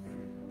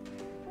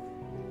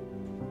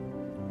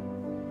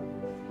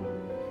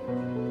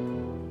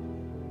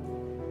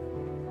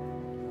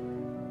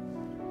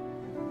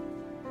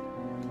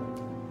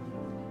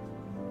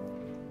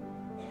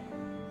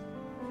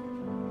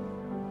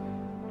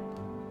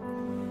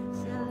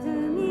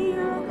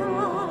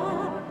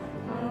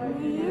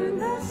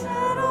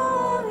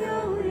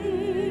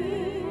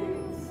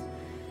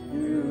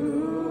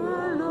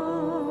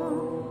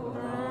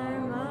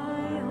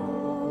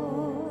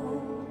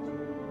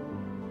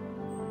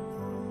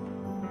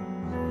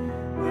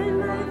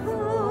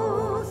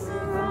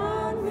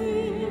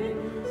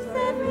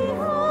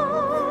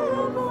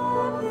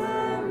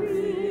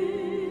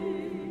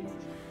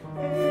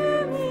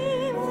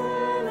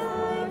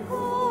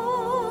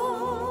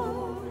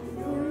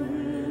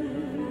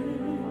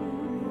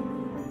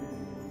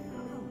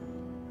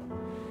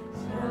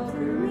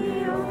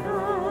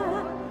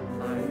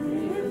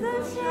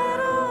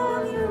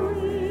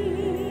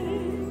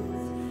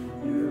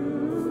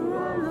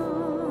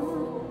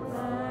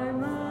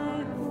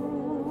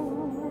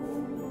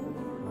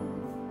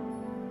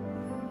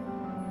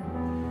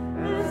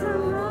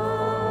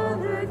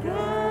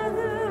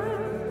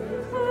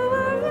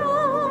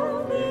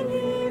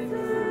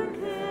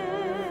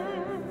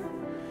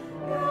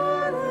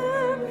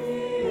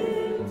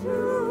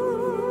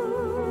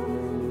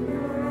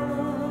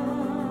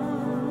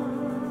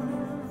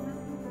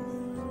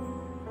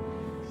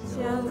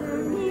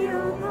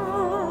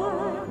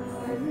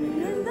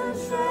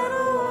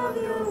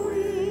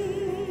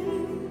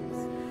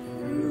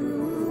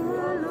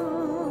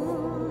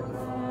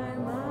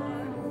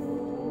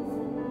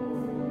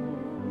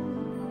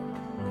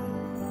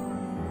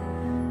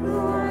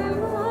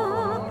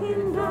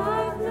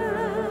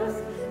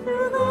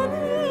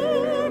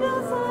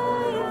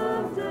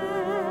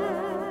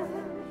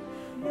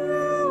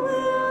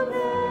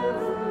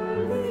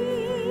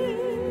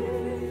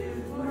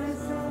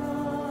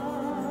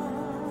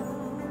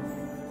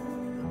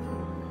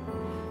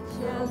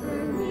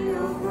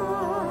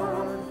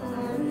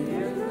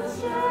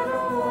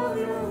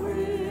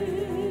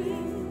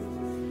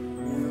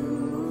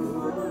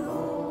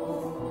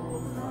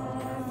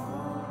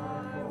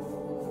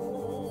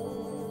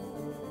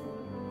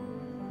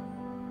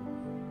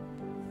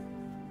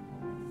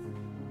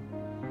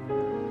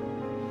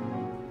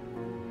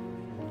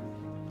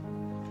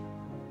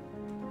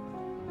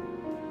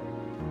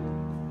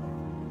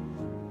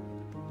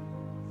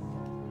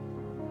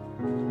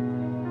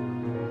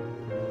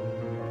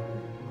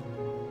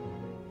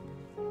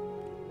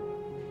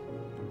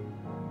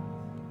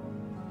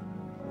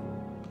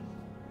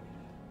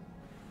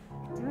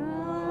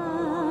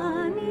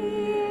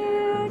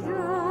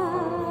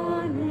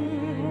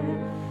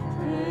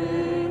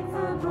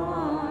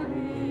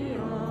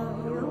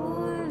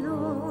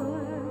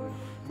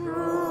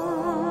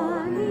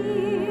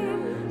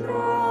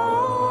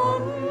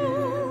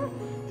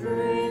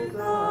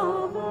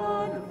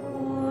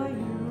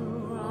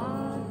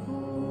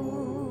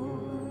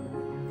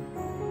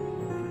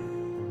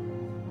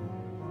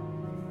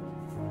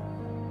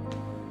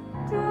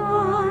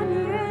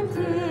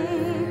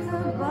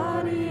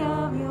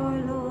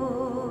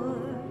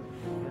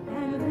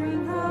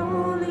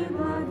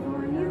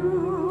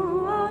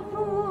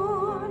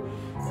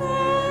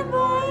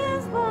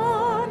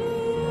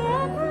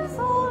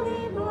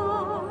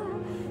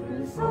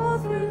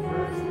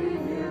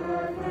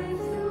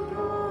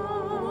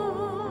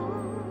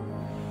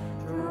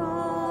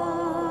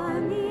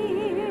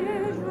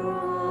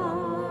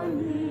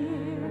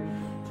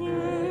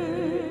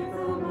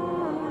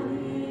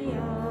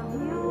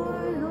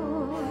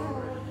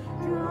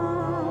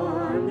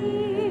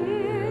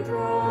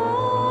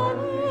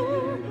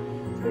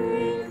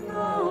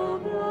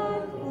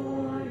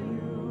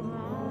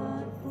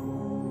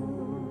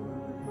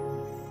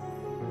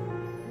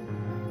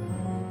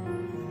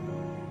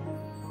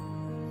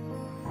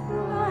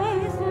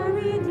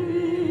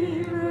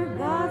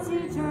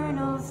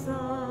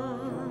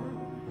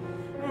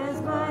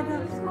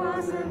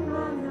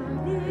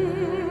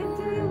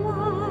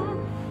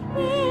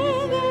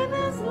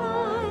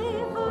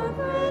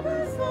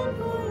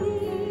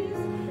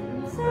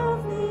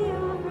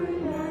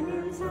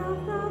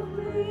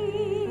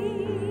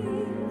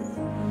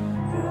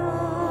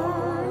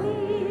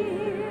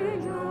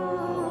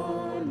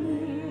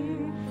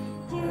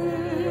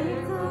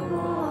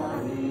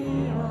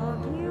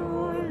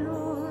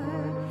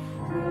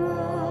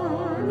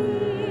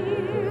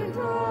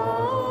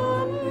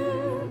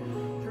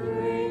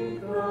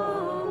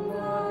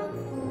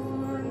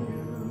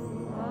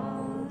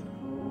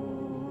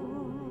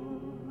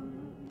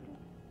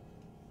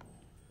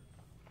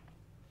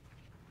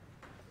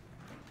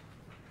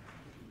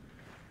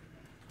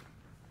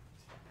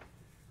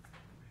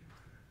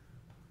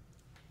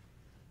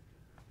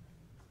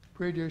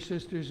 Pray, dear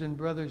sisters and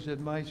brothers,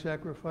 that my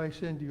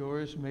sacrifice and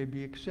yours may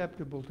be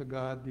acceptable to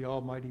God, the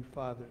Almighty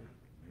Father.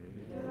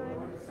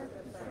 Lord,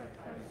 accept the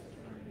sacrifice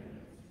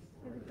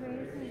for the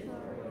praise and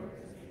glory of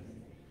his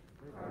name,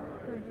 for our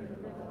good and the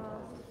good of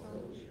all his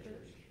holy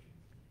church.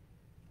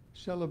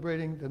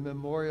 Celebrating the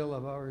memorial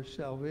of our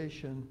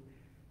salvation,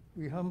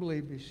 we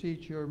humbly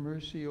beseech your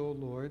mercy, O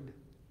Lord,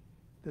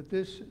 that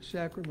this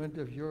sacrament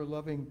of your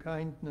loving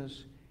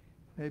kindness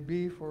may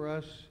be for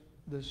us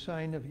the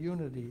sign of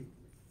unity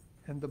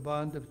and the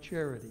bond of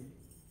charity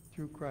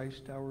through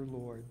Christ our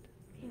Lord.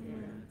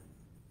 Amen.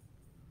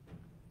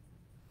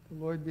 The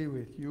Lord be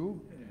with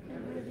you.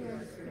 And with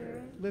your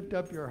spirit, Lift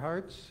up your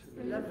hearts.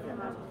 we lift them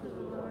up to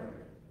the Lord.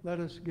 Let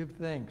us give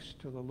thanks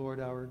to the Lord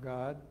our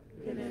God.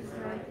 It is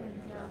right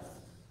and just.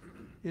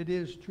 It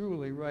is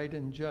truly right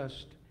and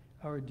just,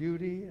 our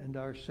duty and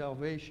our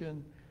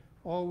salvation,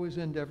 always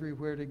and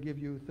everywhere to give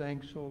you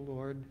thanks, O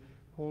Lord,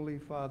 Holy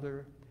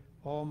Father,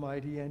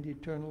 Almighty and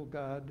eternal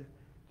God,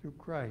 through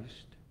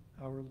Christ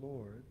our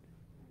Lord.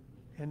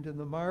 And in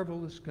the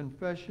marvelous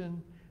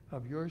confession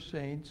of your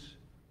saints,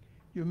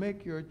 you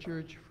make your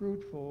church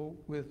fruitful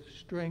with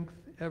strength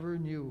ever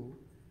new,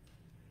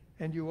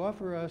 and you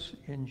offer us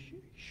in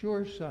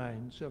sure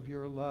signs of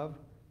your love,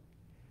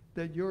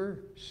 that your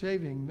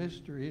saving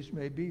mysteries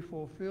may be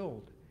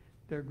fulfilled.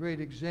 Their great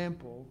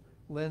example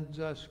lends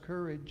us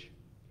courage.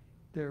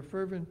 Their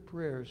fervent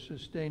prayers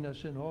sustain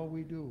us in all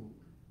we do.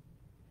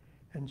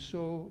 And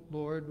so,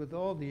 Lord, with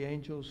all the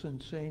angels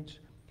and saints,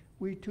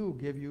 we too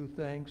give you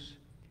thanks,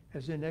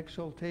 as in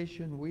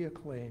exultation we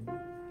acclaim.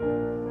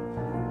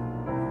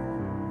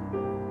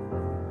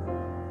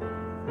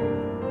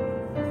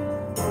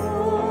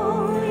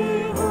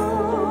 Holy,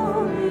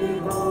 holy,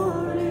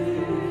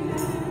 holy,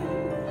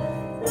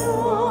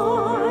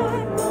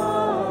 Lord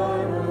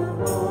God of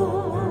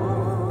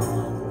hosts.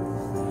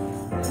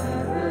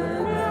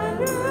 Heaven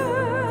and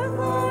earth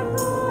are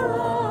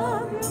full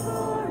of your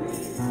glory.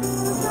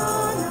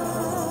 Hosanna,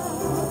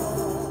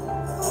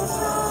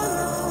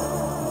 Hosanna,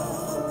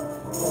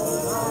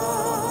 Hosanna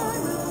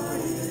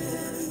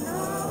in the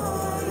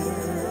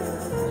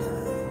highest.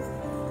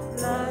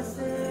 Blessed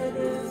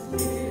is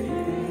he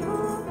who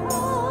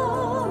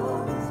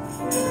comes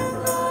in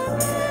the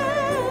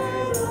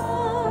name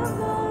of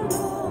the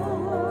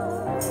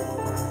Lord.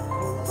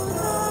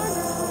 Hosanna,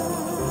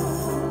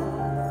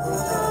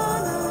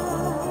 Hosanna, Hosanna in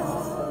the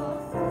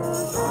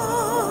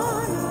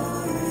highest.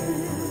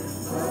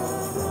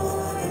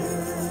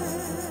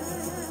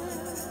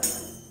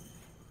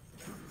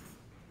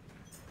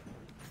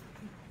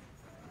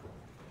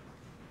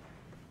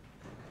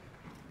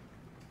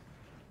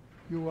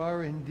 You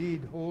are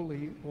indeed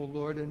holy, O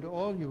Lord, and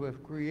all you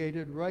have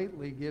created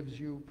rightly gives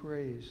you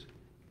praise.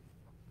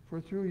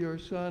 For through your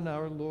Son,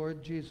 our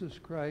Lord Jesus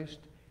Christ,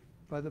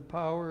 by the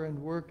power and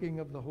working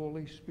of the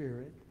Holy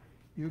Spirit,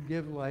 you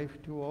give life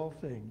to all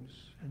things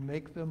and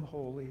make them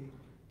holy.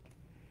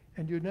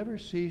 And you never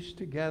cease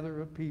to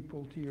gather a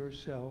people to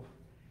yourself,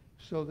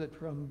 so that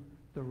from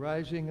the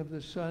rising of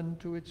the sun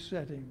to its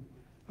setting,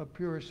 a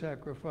pure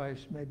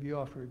sacrifice may be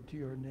offered to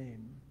your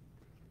name.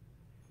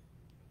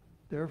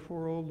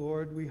 Therefore, O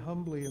Lord, we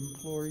humbly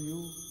implore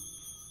you,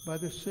 by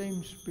the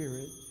same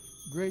Spirit,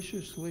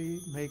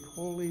 graciously make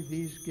holy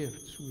these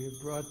gifts we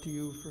have brought to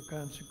you for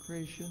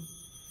consecration,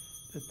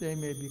 that they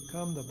may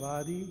become the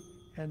body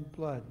and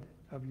blood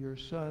of your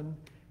Son,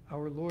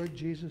 our Lord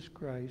Jesus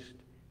Christ,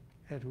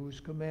 at whose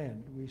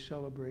command we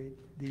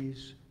celebrate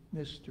these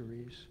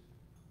mysteries.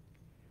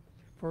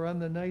 For on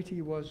the night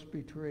he was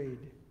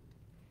betrayed,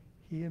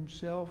 he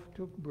himself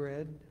took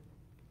bread,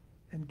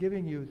 and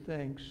giving you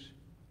thanks,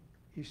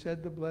 he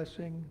said the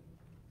blessing,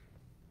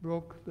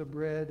 broke the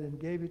bread, and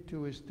gave it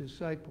to his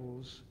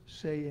disciples,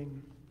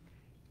 saying,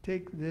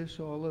 "Take this,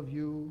 all of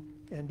you,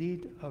 and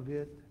eat of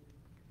it,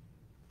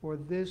 for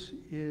this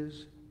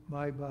is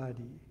my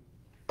body,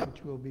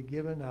 which will be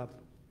given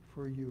up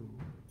for you."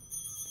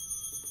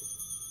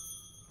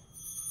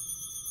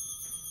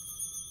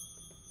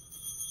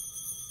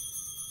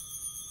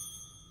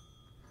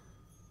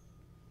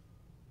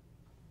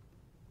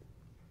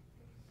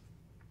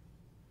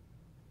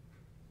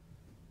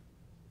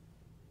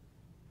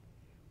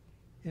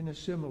 In a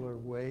similar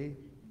way,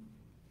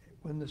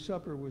 when the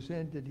supper was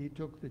ended, he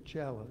took the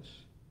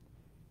chalice,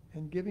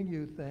 and giving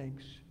you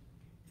thanks,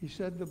 he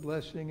said the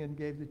blessing and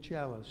gave the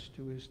chalice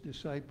to his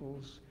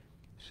disciples,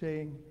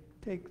 saying,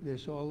 "Take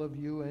this, all of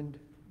you, and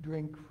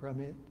drink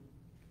from it,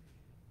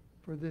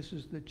 for this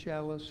is the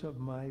chalice of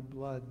my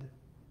blood,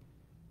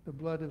 the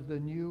blood of the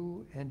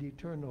new and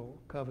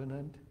eternal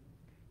covenant,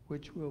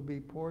 which will be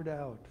poured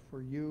out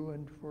for you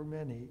and for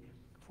many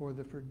for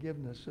the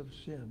forgiveness of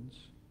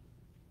sins.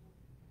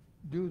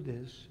 Do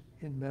this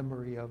in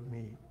memory of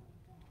me."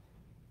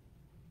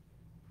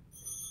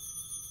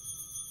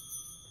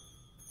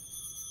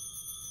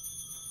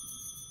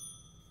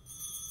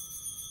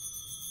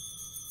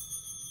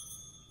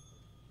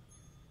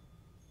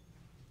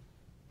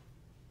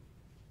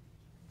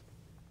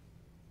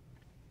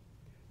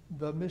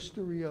 The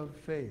mystery of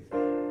faith.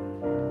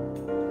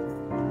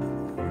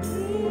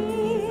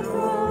 We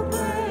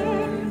proclaim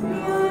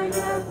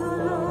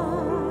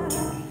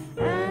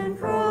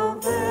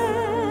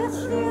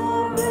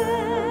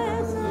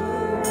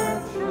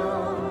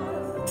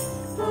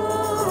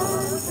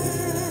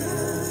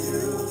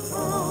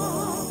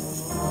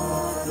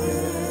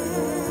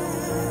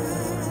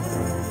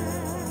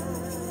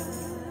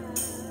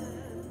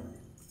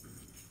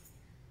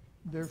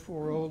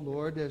Therefore, O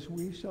Lord, as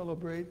we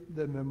celebrate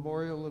the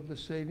memorial of the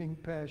saving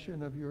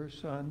passion of your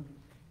Son,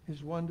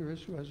 his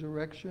wondrous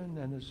resurrection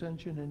and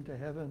ascension into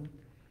heaven,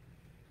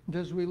 and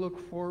as we look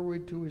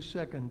forward to his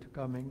second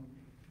coming,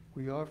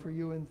 we offer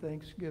you in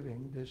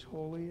thanksgiving this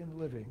holy and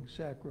living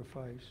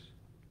sacrifice.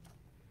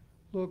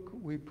 Look,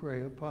 we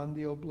pray, upon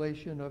the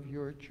oblation of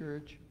your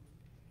church,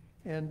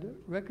 and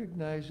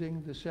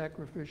recognizing the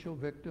sacrificial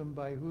victim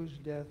by whose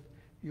death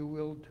you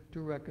willed to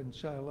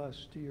reconcile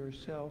us to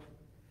yourself,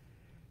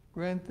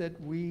 grant that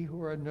we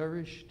who are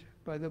nourished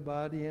by the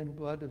body and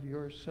blood of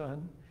your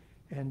Son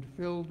and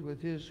filled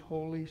with his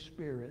Holy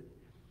Spirit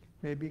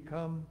may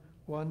become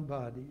one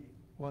body,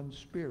 one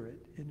spirit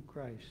in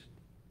Christ.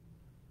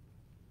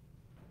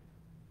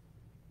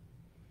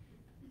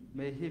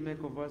 May he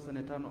make of us an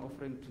eternal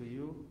offering to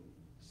you,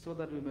 so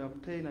that we may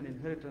obtain an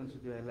inheritance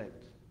with your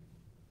elect,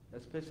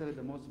 especially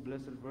the most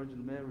blessed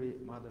Virgin Mary,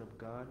 Mother of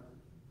God,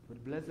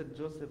 with blessed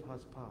Joseph her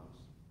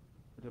spouse,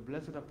 with the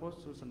blessed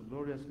apostles and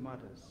glorious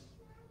martyrs,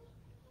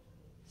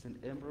 St.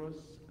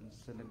 Ambrose and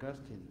St.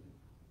 Augustine,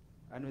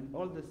 and with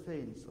all the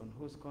saints on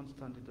whose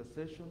constant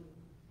intercession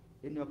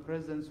in your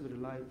presence we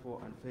rely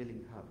for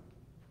unfailing help.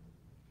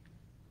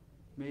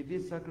 May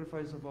this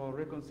sacrifice of our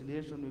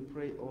reconciliation, we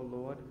pray, O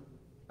Lord,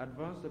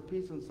 advance the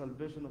peace and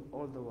salvation of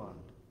all the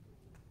world.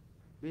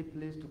 Be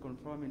pleased to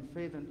confirm in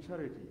faith and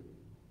charity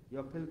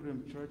your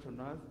pilgrim church on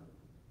earth,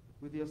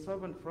 with your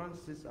servant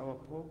Francis, our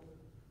Pope,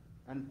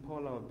 and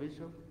Paul, our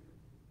Bishop,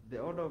 the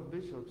order of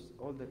bishops,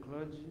 all the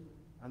clergy,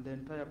 and the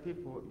entire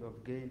people you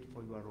have gained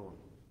for your own.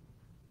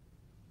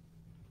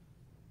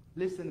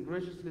 Listen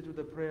graciously to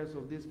the prayers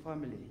of this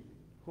family,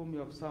 whom you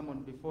have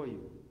summoned before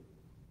you.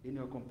 In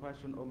your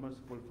compassion, O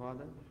merciful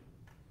Father,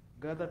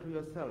 gather to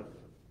yourself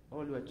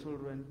all your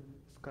children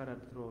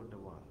scattered throughout the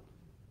world.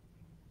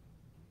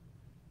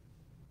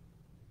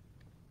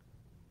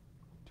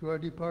 To our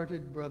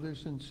departed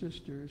brothers and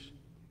sisters,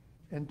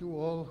 and to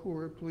all who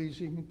are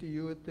pleasing to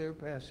you at their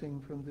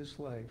passing from this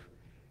life,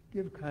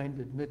 give kind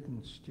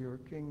admittance to your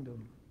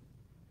kingdom.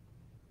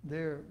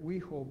 There we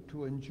hope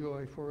to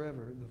enjoy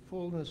forever the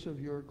fullness of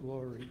your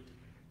glory,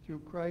 through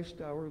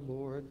Christ our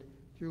Lord,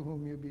 through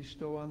whom you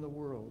bestow on the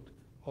world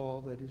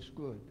all that is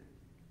good.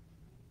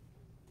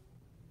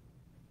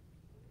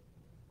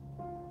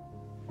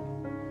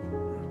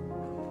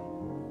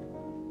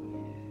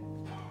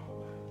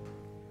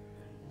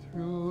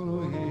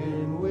 Through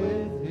him,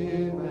 with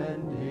him,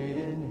 and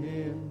in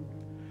him,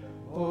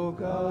 O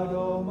God,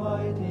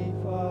 Almighty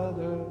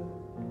Father,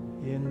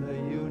 in the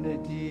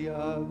unity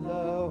of the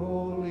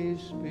Holy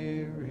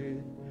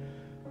Spirit,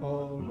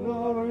 all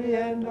glory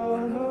and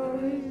honor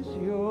is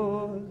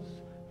yours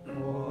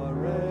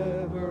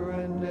forever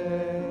and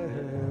ever.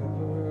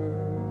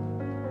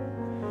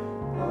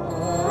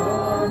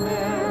 Amen.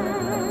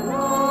 Amen.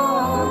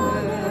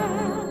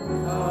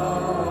 Amen.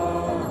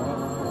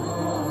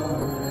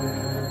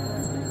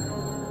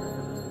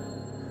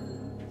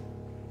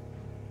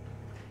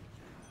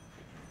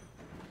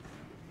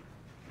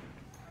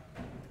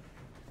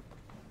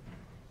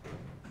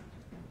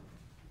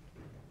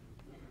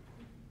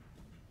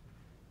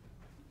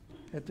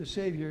 At the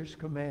Savior's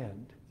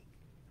command,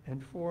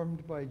 and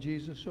formed by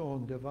Jesus'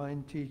 own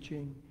divine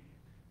teaching,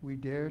 we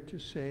dare to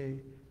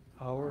say,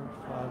 Our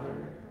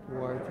Father,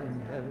 who art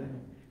in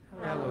heaven,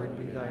 hallowed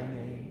be thy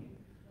name.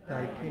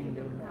 Thy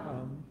kingdom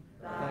come,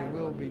 thy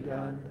will be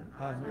done,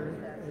 on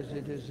earth as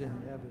it is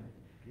in heaven.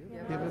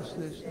 Give us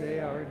this day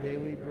our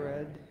daily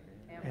bread,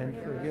 and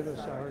forgive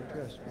us our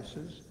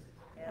trespasses,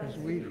 as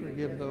we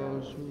forgive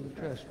those who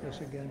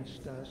trespass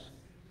against us.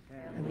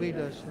 And lead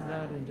us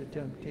not into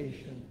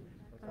temptation,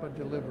 but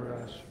deliver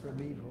us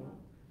from evil.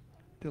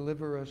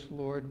 Deliver us,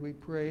 Lord, we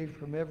pray,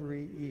 from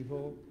every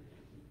evil.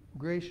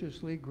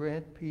 Graciously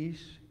grant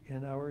peace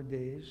in our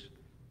days,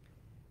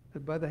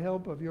 that by the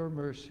help of your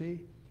mercy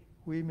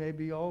we may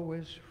be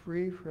always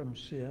free from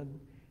sin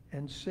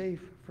and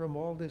safe from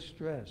all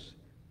distress,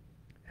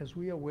 as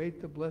we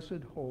await the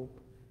blessed hope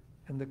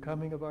and the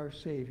coming of our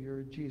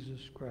Savior,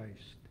 Jesus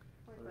Christ.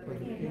 For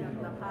the kingdom,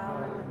 the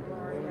power, and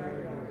glory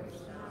are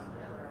yours.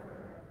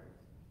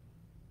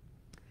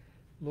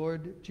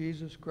 Lord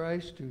Jesus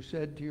Christ, who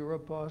said to your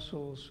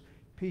apostles,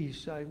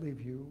 Peace I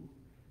leave you,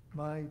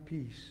 my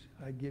peace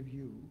I give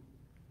you.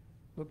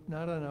 Look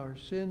not on our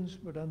sins,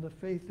 but on the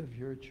faith of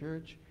your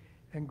church,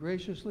 and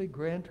graciously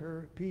grant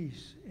her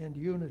peace and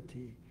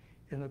unity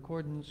in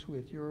accordance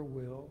with your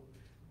will,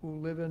 who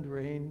live and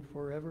reign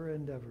forever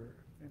and ever.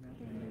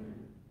 Amen.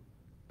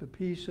 The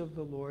peace of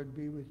the Lord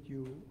be with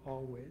you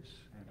always.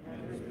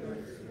 And with your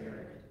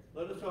spirit.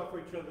 Let us offer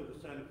each other the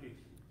sign of peace.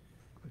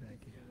 Good idea.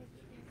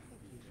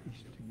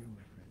 Peace to you,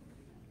 my friend.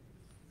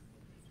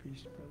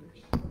 Peace, brothers.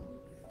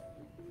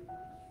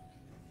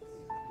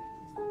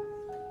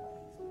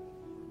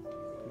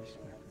 Peace,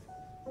 my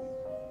friend.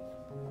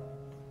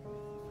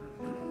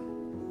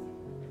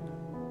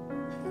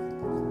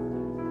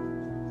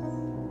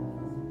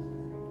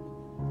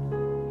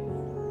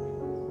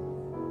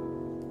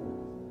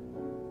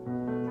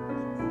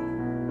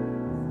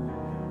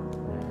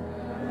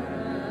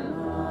 Lamb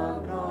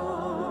of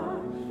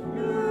God,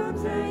 you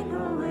take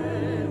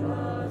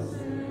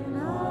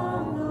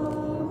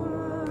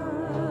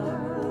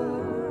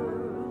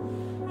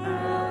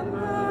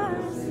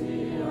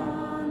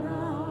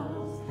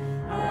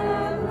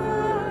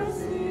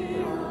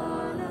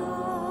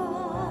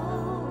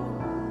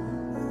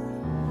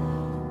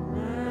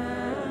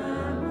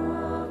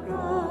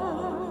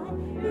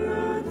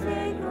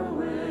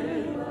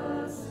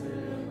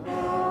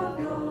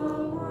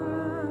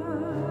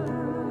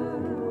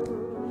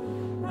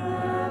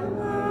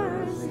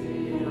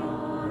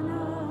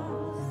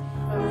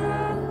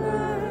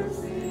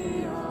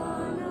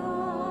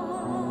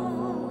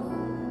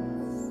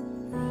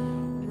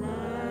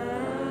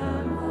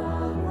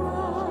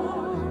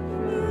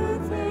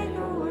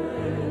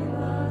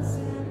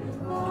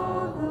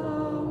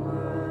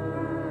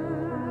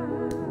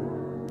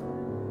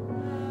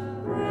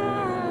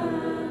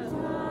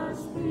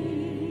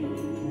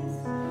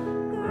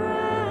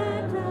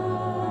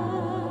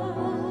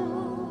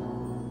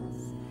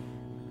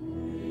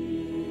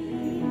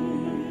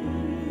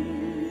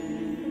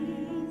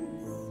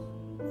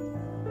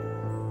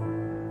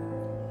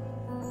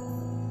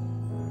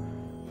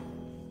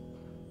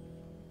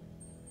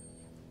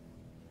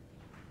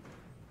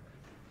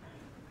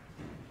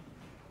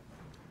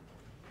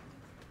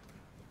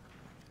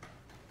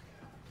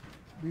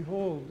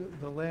Behold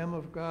the Lamb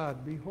of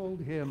God. Behold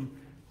him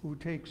who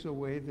takes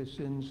away the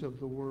sins of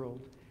the world.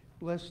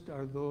 Blessed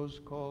are those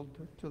called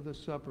to the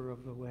supper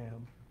of the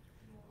Lamb.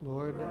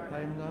 Lord,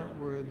 I am not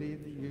worthy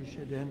that you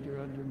should enter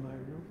under my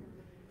roof,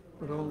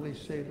 but only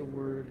say the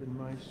word, and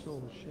my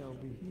soul shall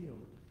be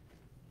healed.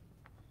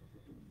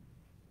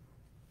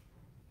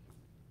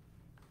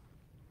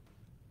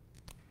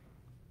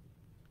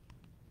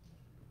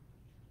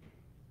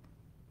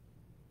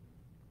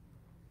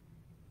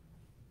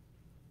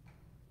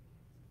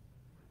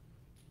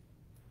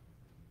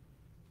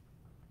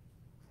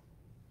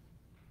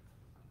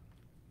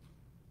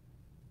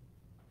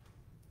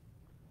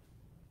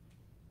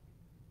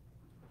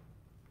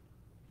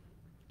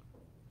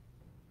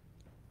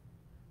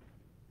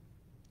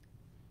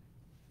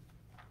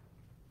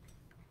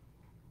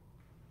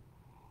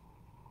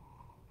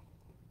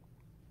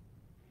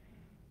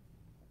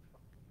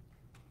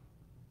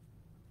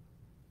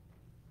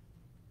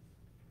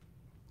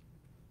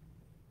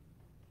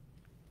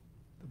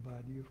 The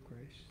body of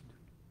Christ.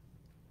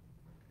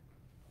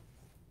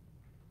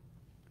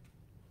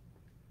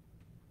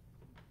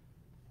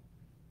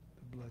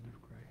 The blood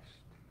of Christ.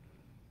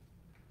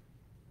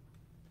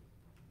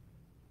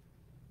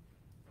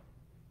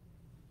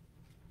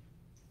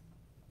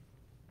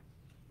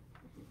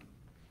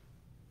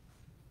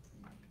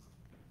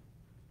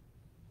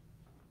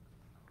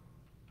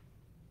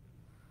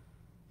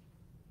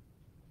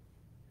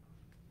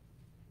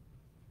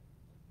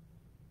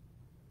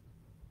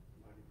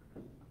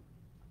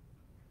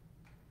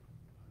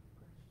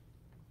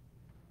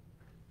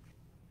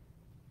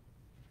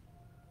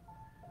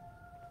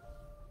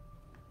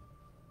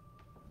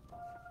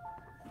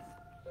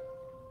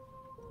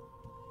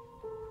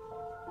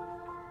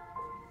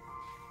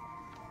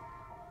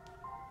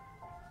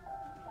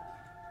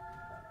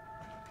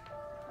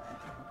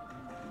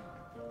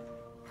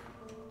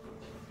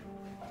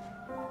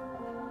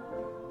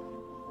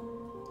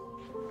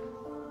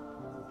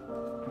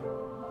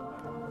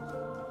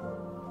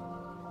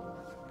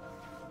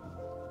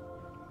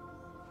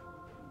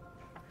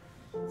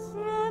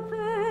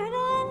 Shepherd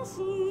and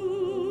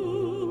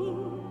sheep,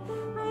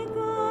 my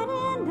God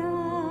and I,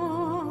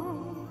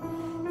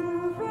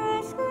 through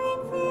fresh green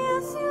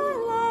fields you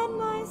led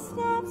my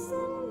steps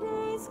in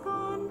days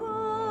gone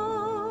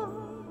by.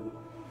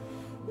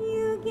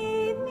 You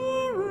gave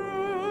me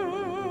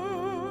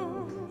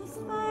rest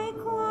by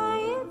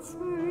quiet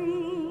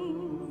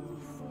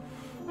springs,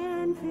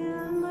 and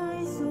filled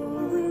my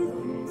soul with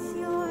peace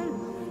your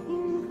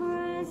loving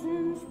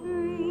presence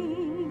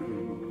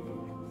brings.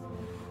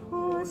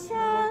 Oh,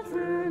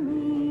 shelter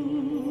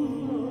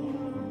me,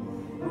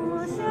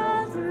 oh,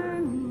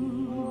 shelter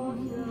me.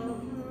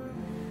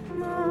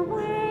 The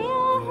way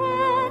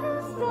ahead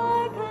is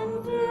dark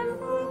and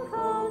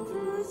difficult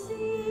to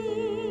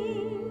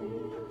see.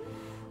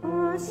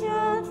 Oh,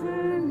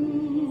 shelter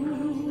me,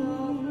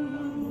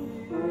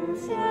 oh,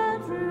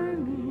 shelter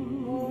me.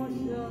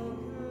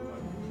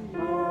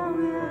 All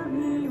will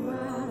be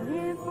well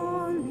if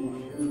only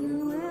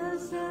you will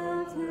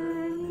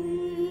shelter me.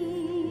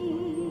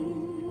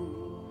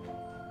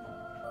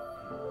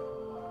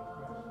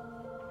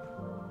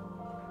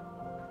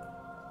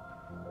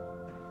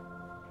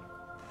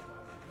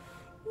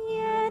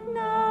 Yet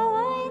now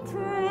I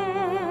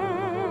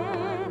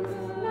tread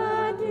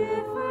a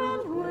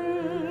different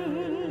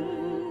way.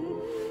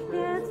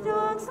 Death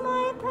dogs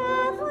my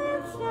path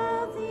with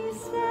stealthy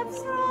steps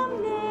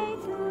from day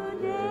to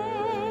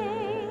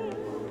day.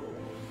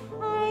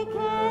 I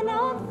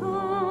cannot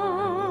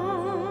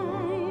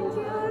find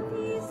your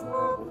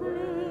peaceful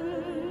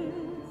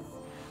place,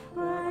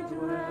 but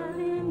dwell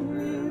in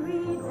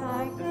weary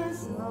darkness,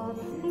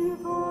 longing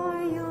for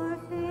your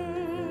face.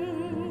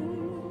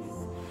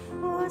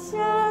 Oh,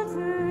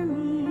 shelter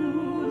me,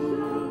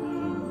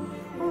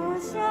 oh,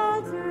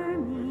 shelter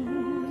me.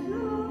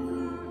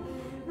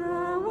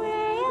 The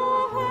way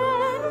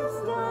ahead is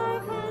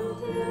dark and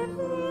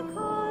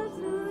difficult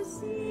to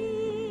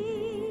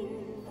see.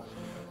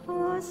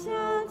 Oh,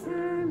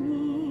 shelter me,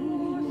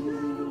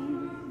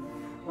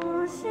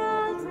 oh,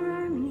 shelter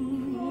me.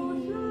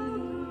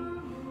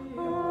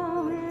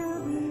 All will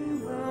be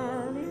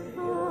well if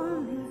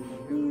only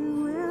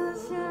you will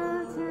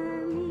shelter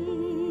me.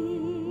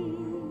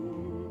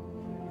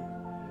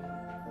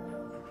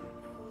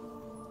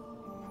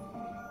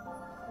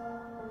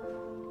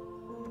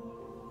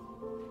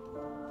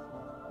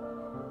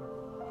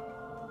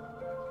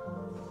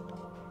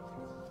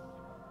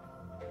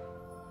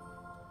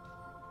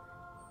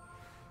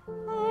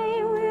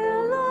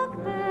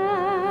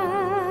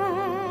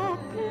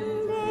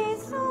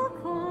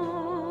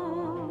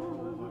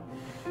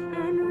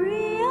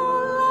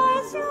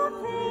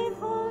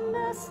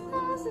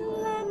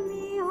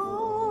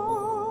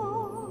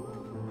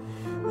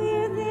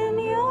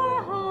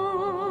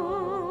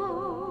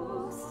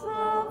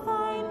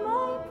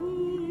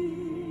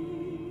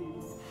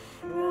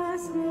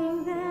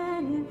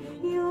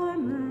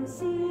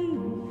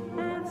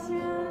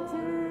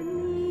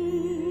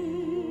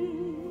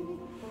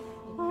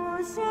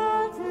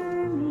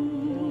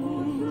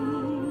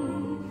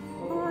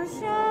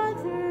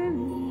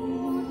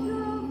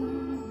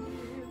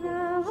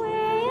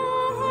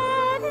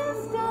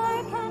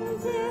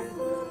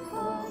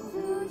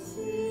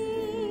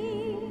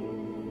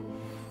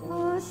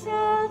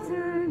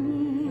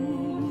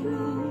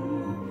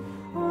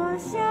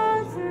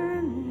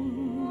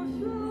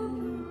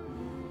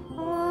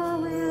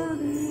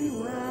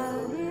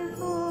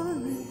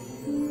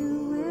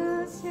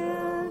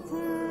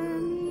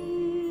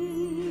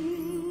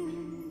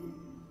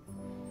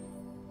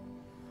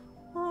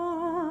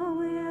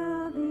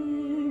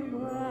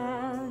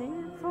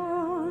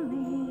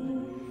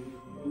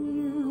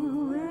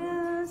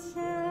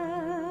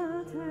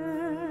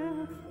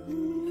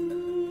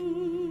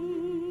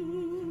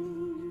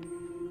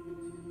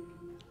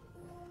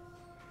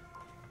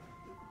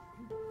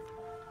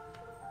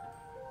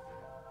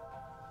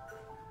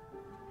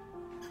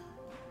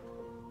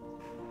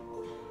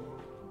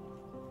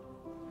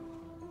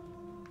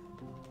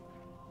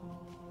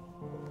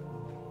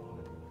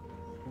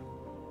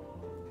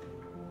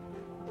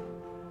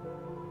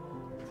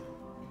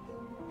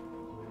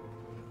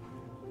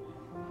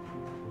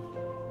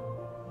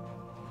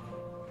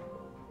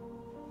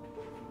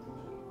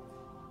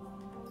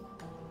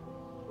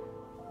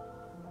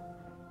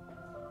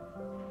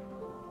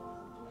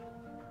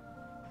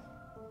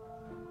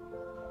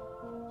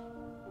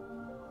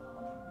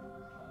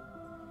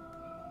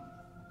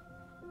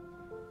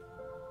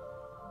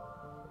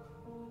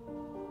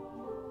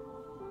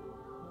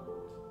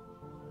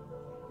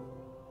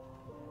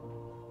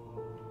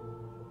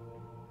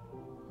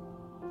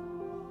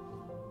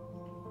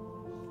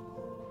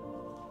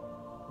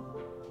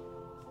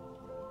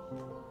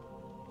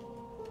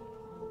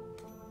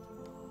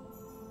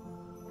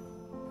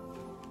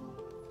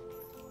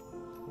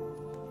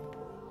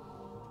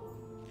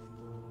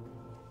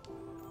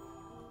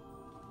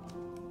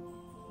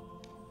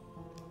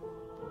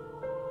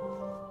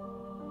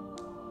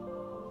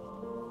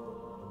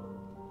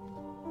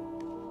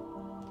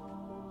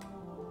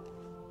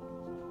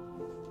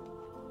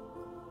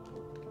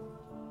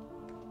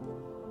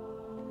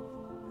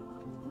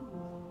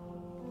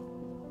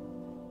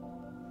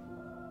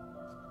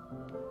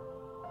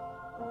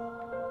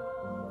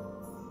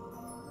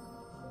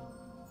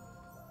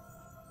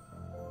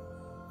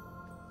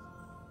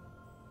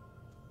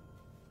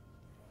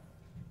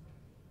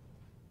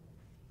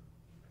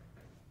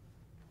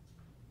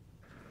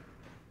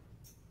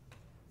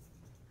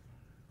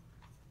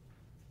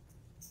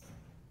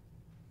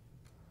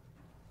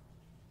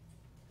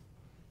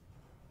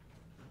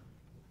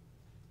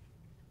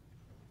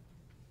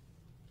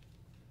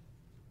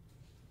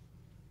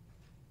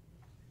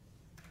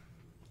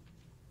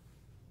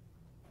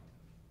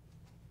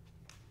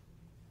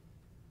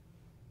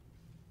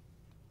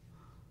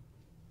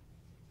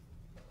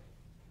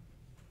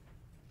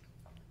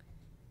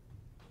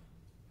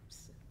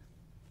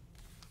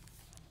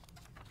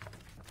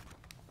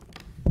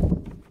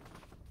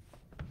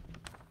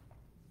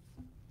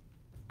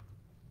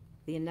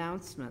 The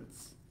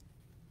announcements.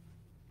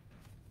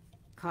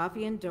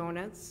 Coffee and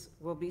donuts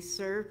will be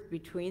served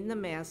between the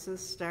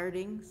masses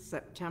starting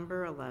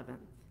September 11th.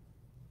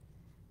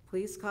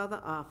 Please call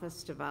the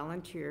office to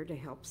volunteer to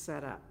help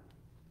set up,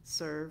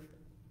 serve,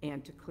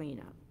 and to clean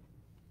up.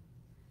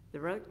 The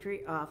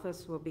rectory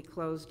office will be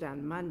closed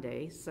on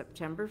Monday,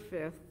 September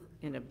 5th,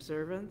 in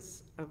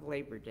observance of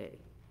Labor Day.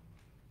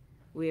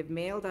 We have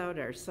mailed out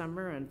our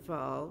summer and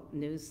fall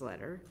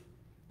newsletter.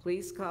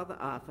 Please call the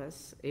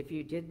office if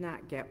you did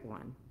not get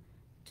one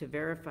to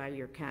verify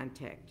your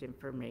contact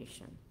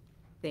information.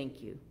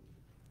 Thank you.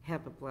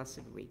 Have a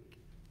blessed week.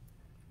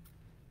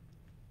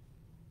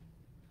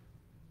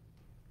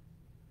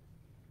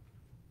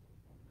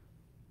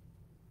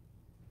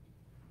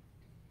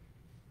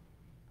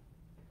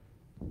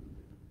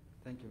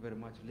 Thank you very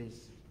much,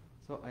 Liz.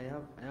 So I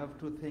have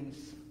two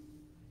things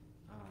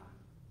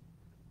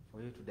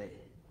for you today.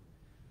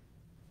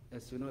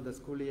 As you know, the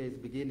school year is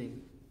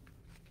beginning,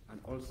 and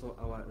also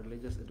our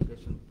religious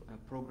education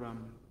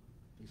program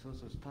is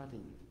also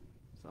starting.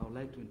 So I would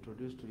like to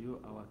introduce to you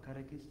our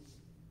catechists,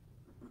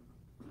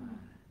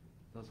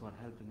 those who are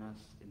helping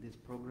us in this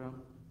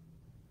program.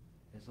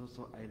 There's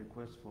also a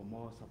request for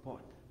more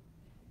support.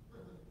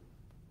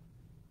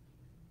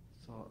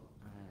 So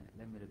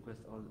let me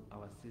request all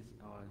our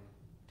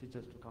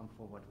teachers to come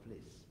forward,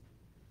 please.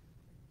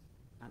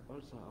 And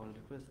also I will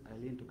request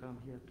Eileen to come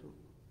here too.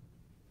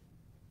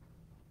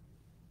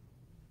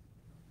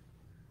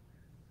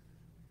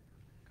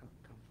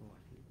 Come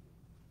forward here.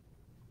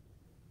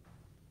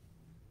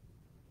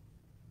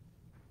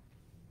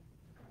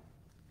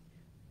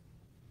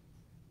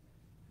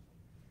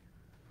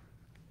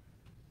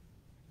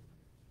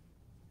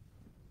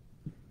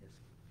 Yes,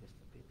 face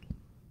the people.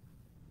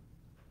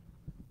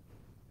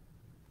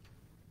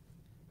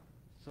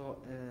 So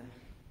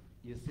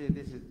you see,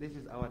 this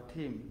is our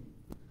team.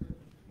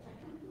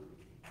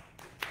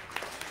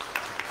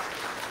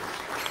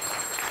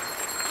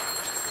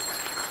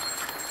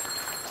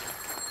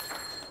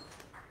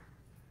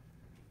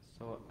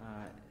 So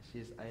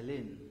she's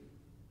Eileen,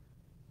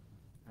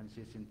 and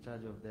she's in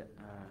charge of the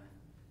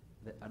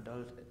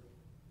adult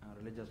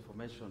religious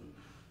formation,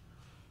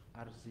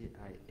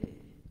 RCIA.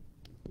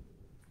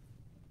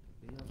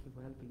 Do you have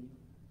people helping you?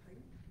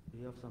 Do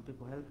you have some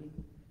people helping?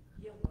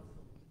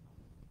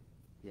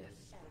 Yes.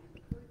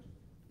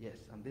 Yes,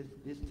 and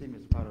this team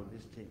is part of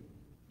this team.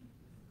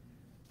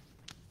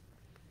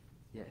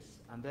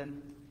 Yes, and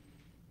then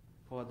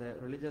for the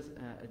religious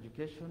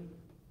education,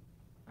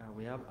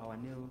 we have our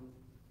new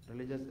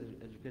religious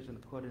education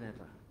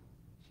coordinator.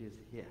 She is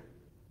here.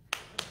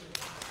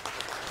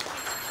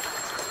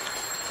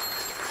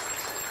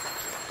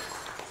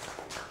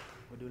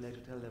 Would you like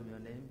to tell them your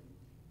name?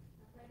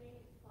 My name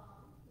is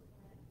Fong,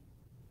 and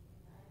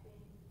I've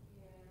been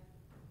here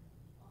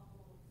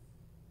almost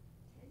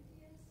 10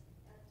 years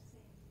at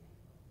St.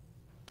 Ambrose.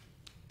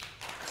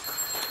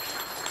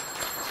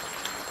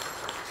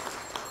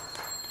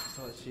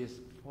 So she's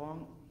Fong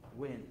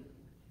Win,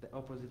 the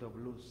opposite of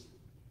lose.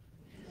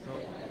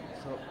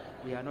 So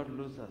we are not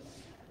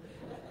losers,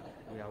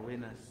 we are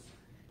winners.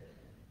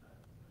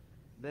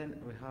 Then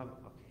we have,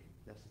 okay,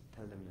 just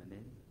tell them your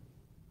name.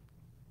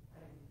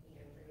 I'm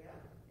Andrea,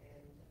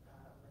 and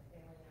my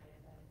family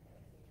and I have been at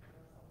St.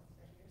 Ambrose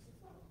almost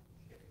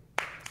 10 years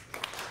as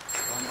well.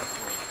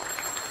 Wonderful.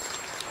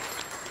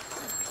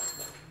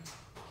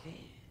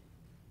 Okay.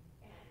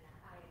 And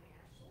I am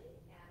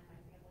Ashley, and my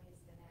family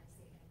has been at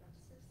St.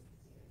 Ambrose for 6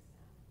 years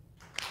now.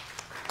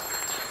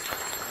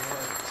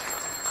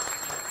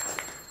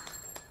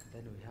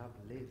 Then we have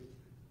Liz.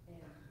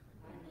 And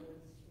I'm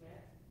Liz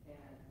Schmidt,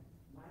 and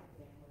my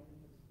family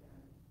has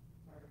been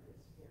part of this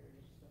parish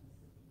since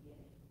the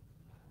beginning.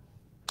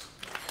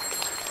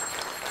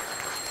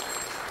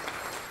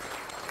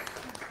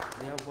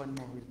 We have one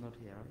more who is not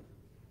here, right?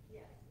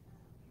 Yes,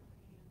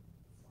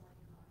 Pam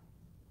Swinehart.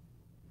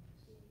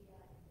 She is in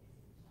charge of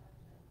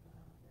the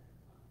foundation.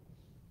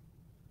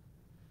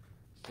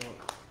 So,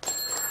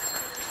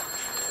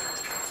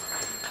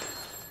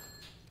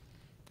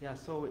 yeah,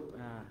 so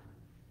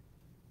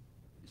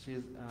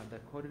she's the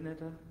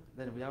coordinator.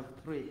 Then we have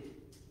three.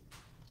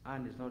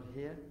 Anne is not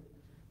here.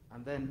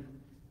 And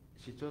then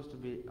she chose to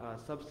be a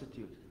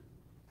substitute.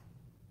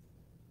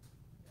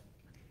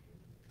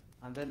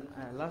 And then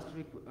last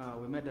week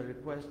we made a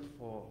request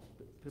for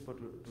people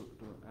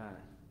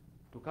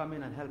to come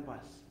in and help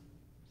us.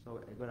 So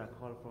I got a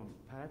call from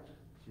Pat.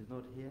 She's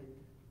not here.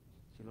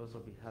 She'll also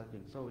be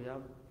helping. So we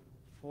have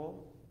 4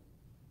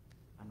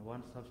 and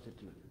 1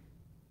 substitute.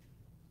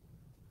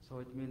 So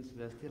it means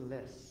we are still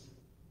less.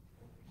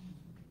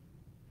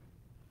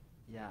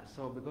 Yeah,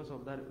 so because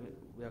of that,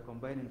 we are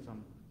combining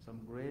some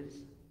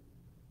grades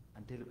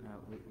until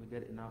we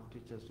get enough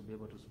teachers to be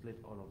able to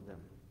split all of them.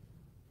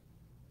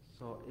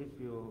 So if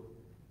you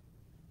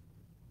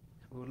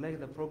would like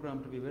the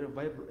program to be very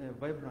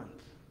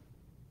vibrant,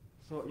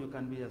 so you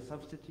can be a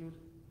substitute,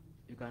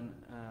 you can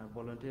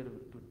volunteer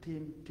to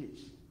team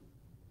teach.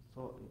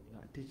 So you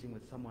are teaching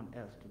with someone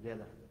else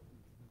together.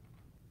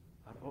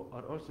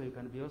 Or also you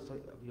can be also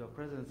your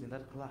presence in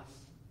that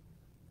class.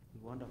 be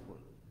wonderful.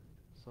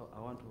 So I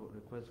want to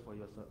request for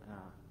your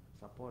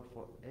support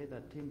for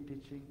either team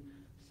teaching,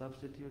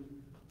 substitute,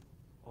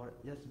 or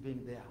just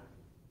being there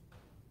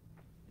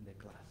in the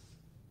class.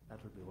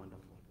 That would be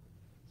wonderful.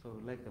 So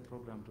we'd like the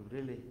program to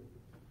really,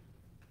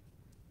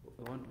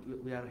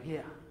 we are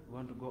here, we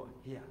want to go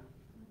here.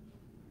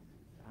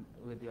 And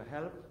with your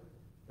help,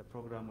 the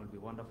program will be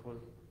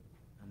wonderful,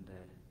 and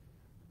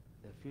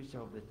the future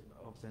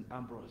of St.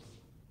 Ambrose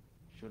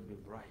should be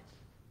bright.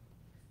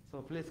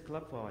 So please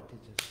clap for our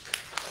teachers.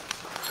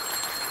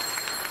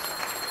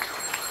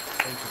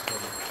 Thank you so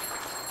much.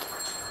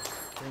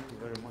 Thank you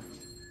very much.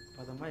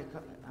 Father Mike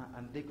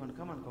and Deacon,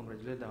 come and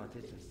congratulate our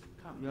teachers.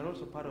 Come, you are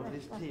also part of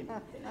this team.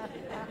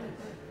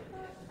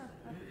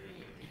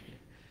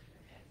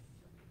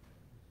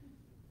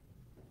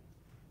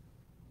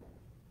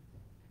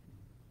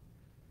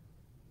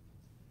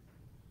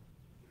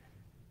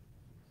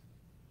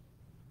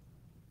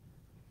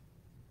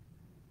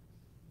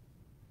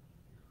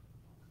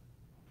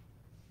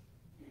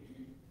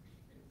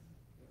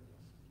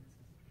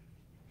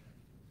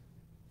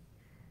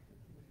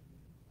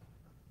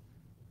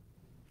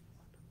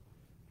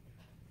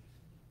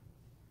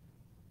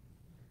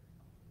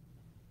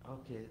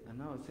 Okay, and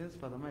now since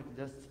Father Mike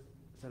just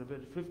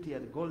celebrated 50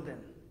 at Golden,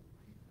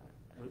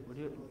 would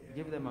you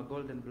give them a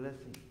golden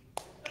blessing?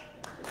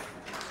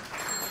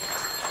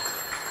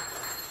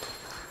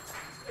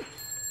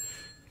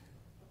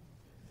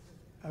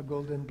 A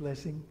golden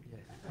blessing?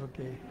 Yes.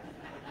 Okay.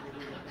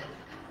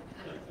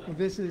 Well,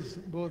 this is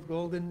both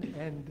golden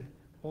and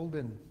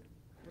olden.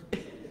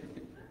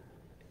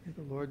 May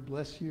the Lord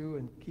bless you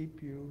and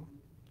keep you.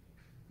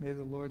 May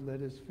the Lord let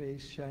his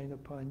face shine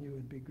upon you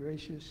and be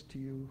gracious to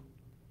you.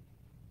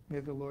 May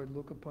the Lord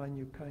look upon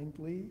you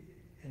kindly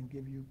and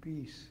give you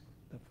peace,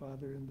 the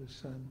Father and the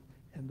Son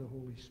and the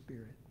Holy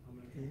Spirit.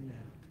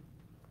 Amen.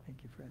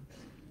 Thank you, friends.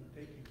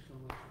 Thank you so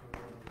much for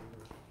all your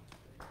work.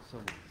 So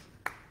much.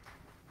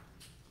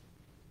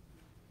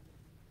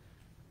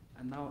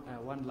 And now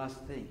one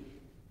last thing.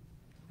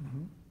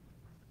 Mm-hmm.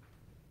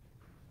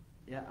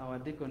 Yeah, our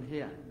deacon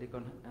here,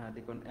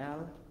 Deacon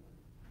L,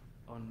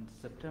 on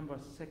September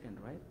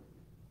 2nd, right?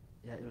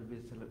 Yeah, he will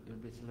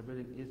be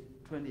celebrating his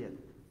 20th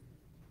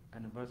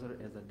anniversary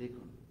as a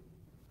deacon.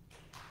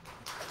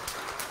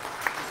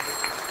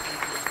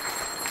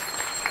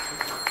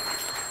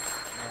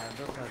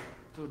 Those are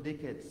 2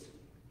 decades.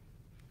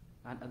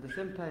 And at the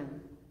same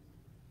time,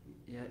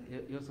 yeah,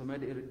 he also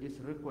made his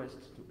request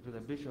to the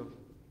bishop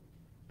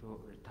to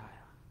retire.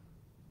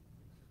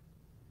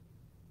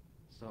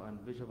 So,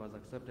 and bishop has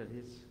accepted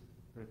his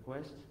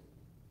request,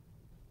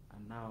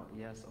 and now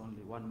he has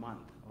only 1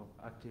 month of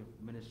active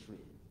ministry.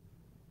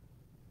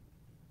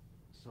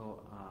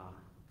 So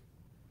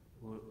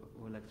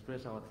we'll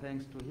express our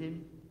thanks to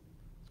him.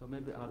 So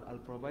maybe I'll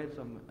provide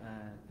some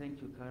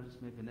thank you cards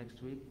maybe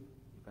next week.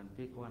 You can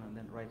pick one and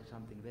then write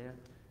something there.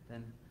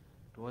 Then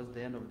towards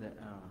the end of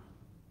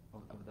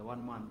the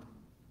 1 month,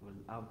 we'll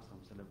have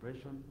some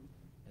celebration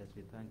as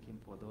we thank him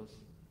for those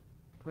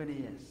 20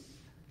 years.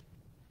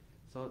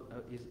 So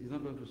he's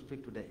not going to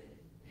speak today.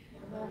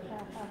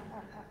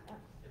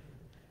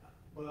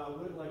 But I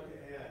would like to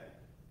add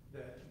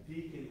that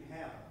Deacon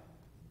Hal,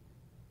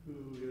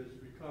 who is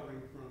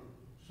recovering from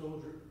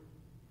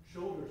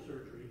shoulder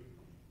surgery,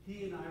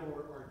 he and I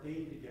were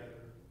ordained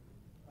together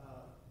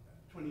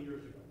 20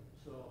 years ago.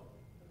 So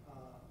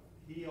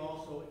he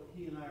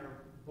and I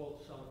are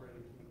both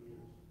celebrating 20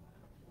 years.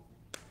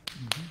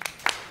 Mm-hmm.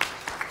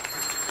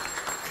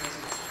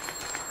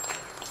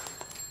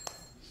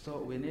 So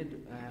we need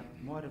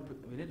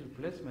we need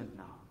replacement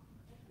now.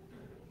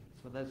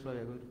 So that's why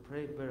we're going to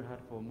pray very hard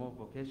for more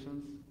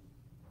vocations,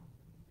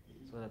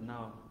 so that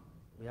now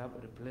we have a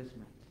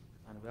replacement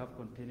and we have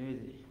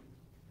continuity.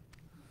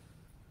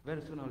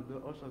 Very soon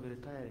I'll also be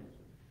retiring.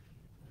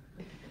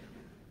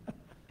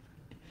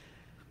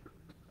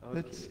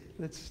 Okay.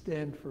 Let's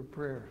stand for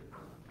prayer.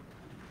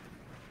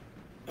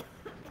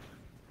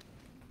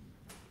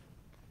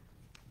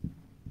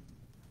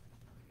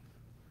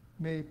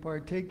 May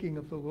partaking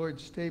of the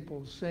Lord's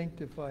table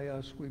sanctify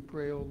us, we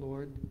pray, O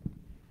Lord,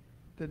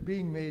 that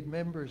being made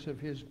members of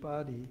his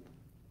body,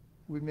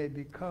 we may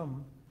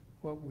become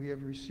what we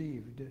have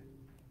received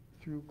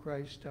through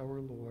Christ our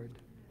Lord.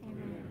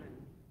 Amen.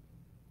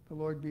 The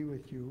Lord be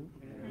with you.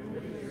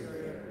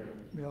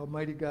 May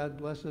Almighty God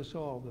bless us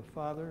all, the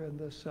Father and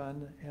the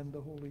Son and the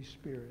Holy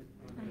Spirit.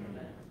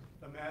 Amen.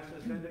 The Mass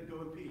is ended.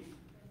 Go in peace.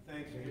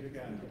 Thanks be to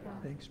God.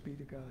 Thanks be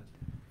to God.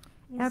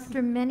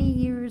 After many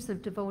years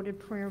of devoted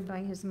prayer by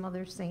his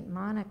mother, St.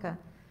 Monica,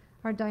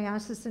 our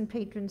diocesan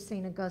patron,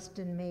 St.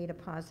 Augustine, made a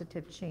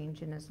positive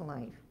change in his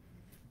life.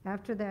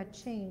 After that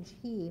change,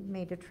 he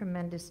made a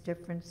tremendous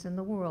difference in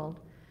the world.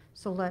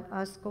 So let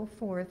us go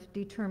forth,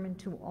 determined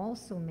to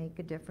also make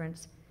a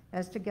difference,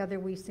 as together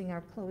we sing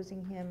our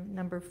closing hymn,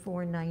 number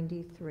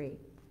 493.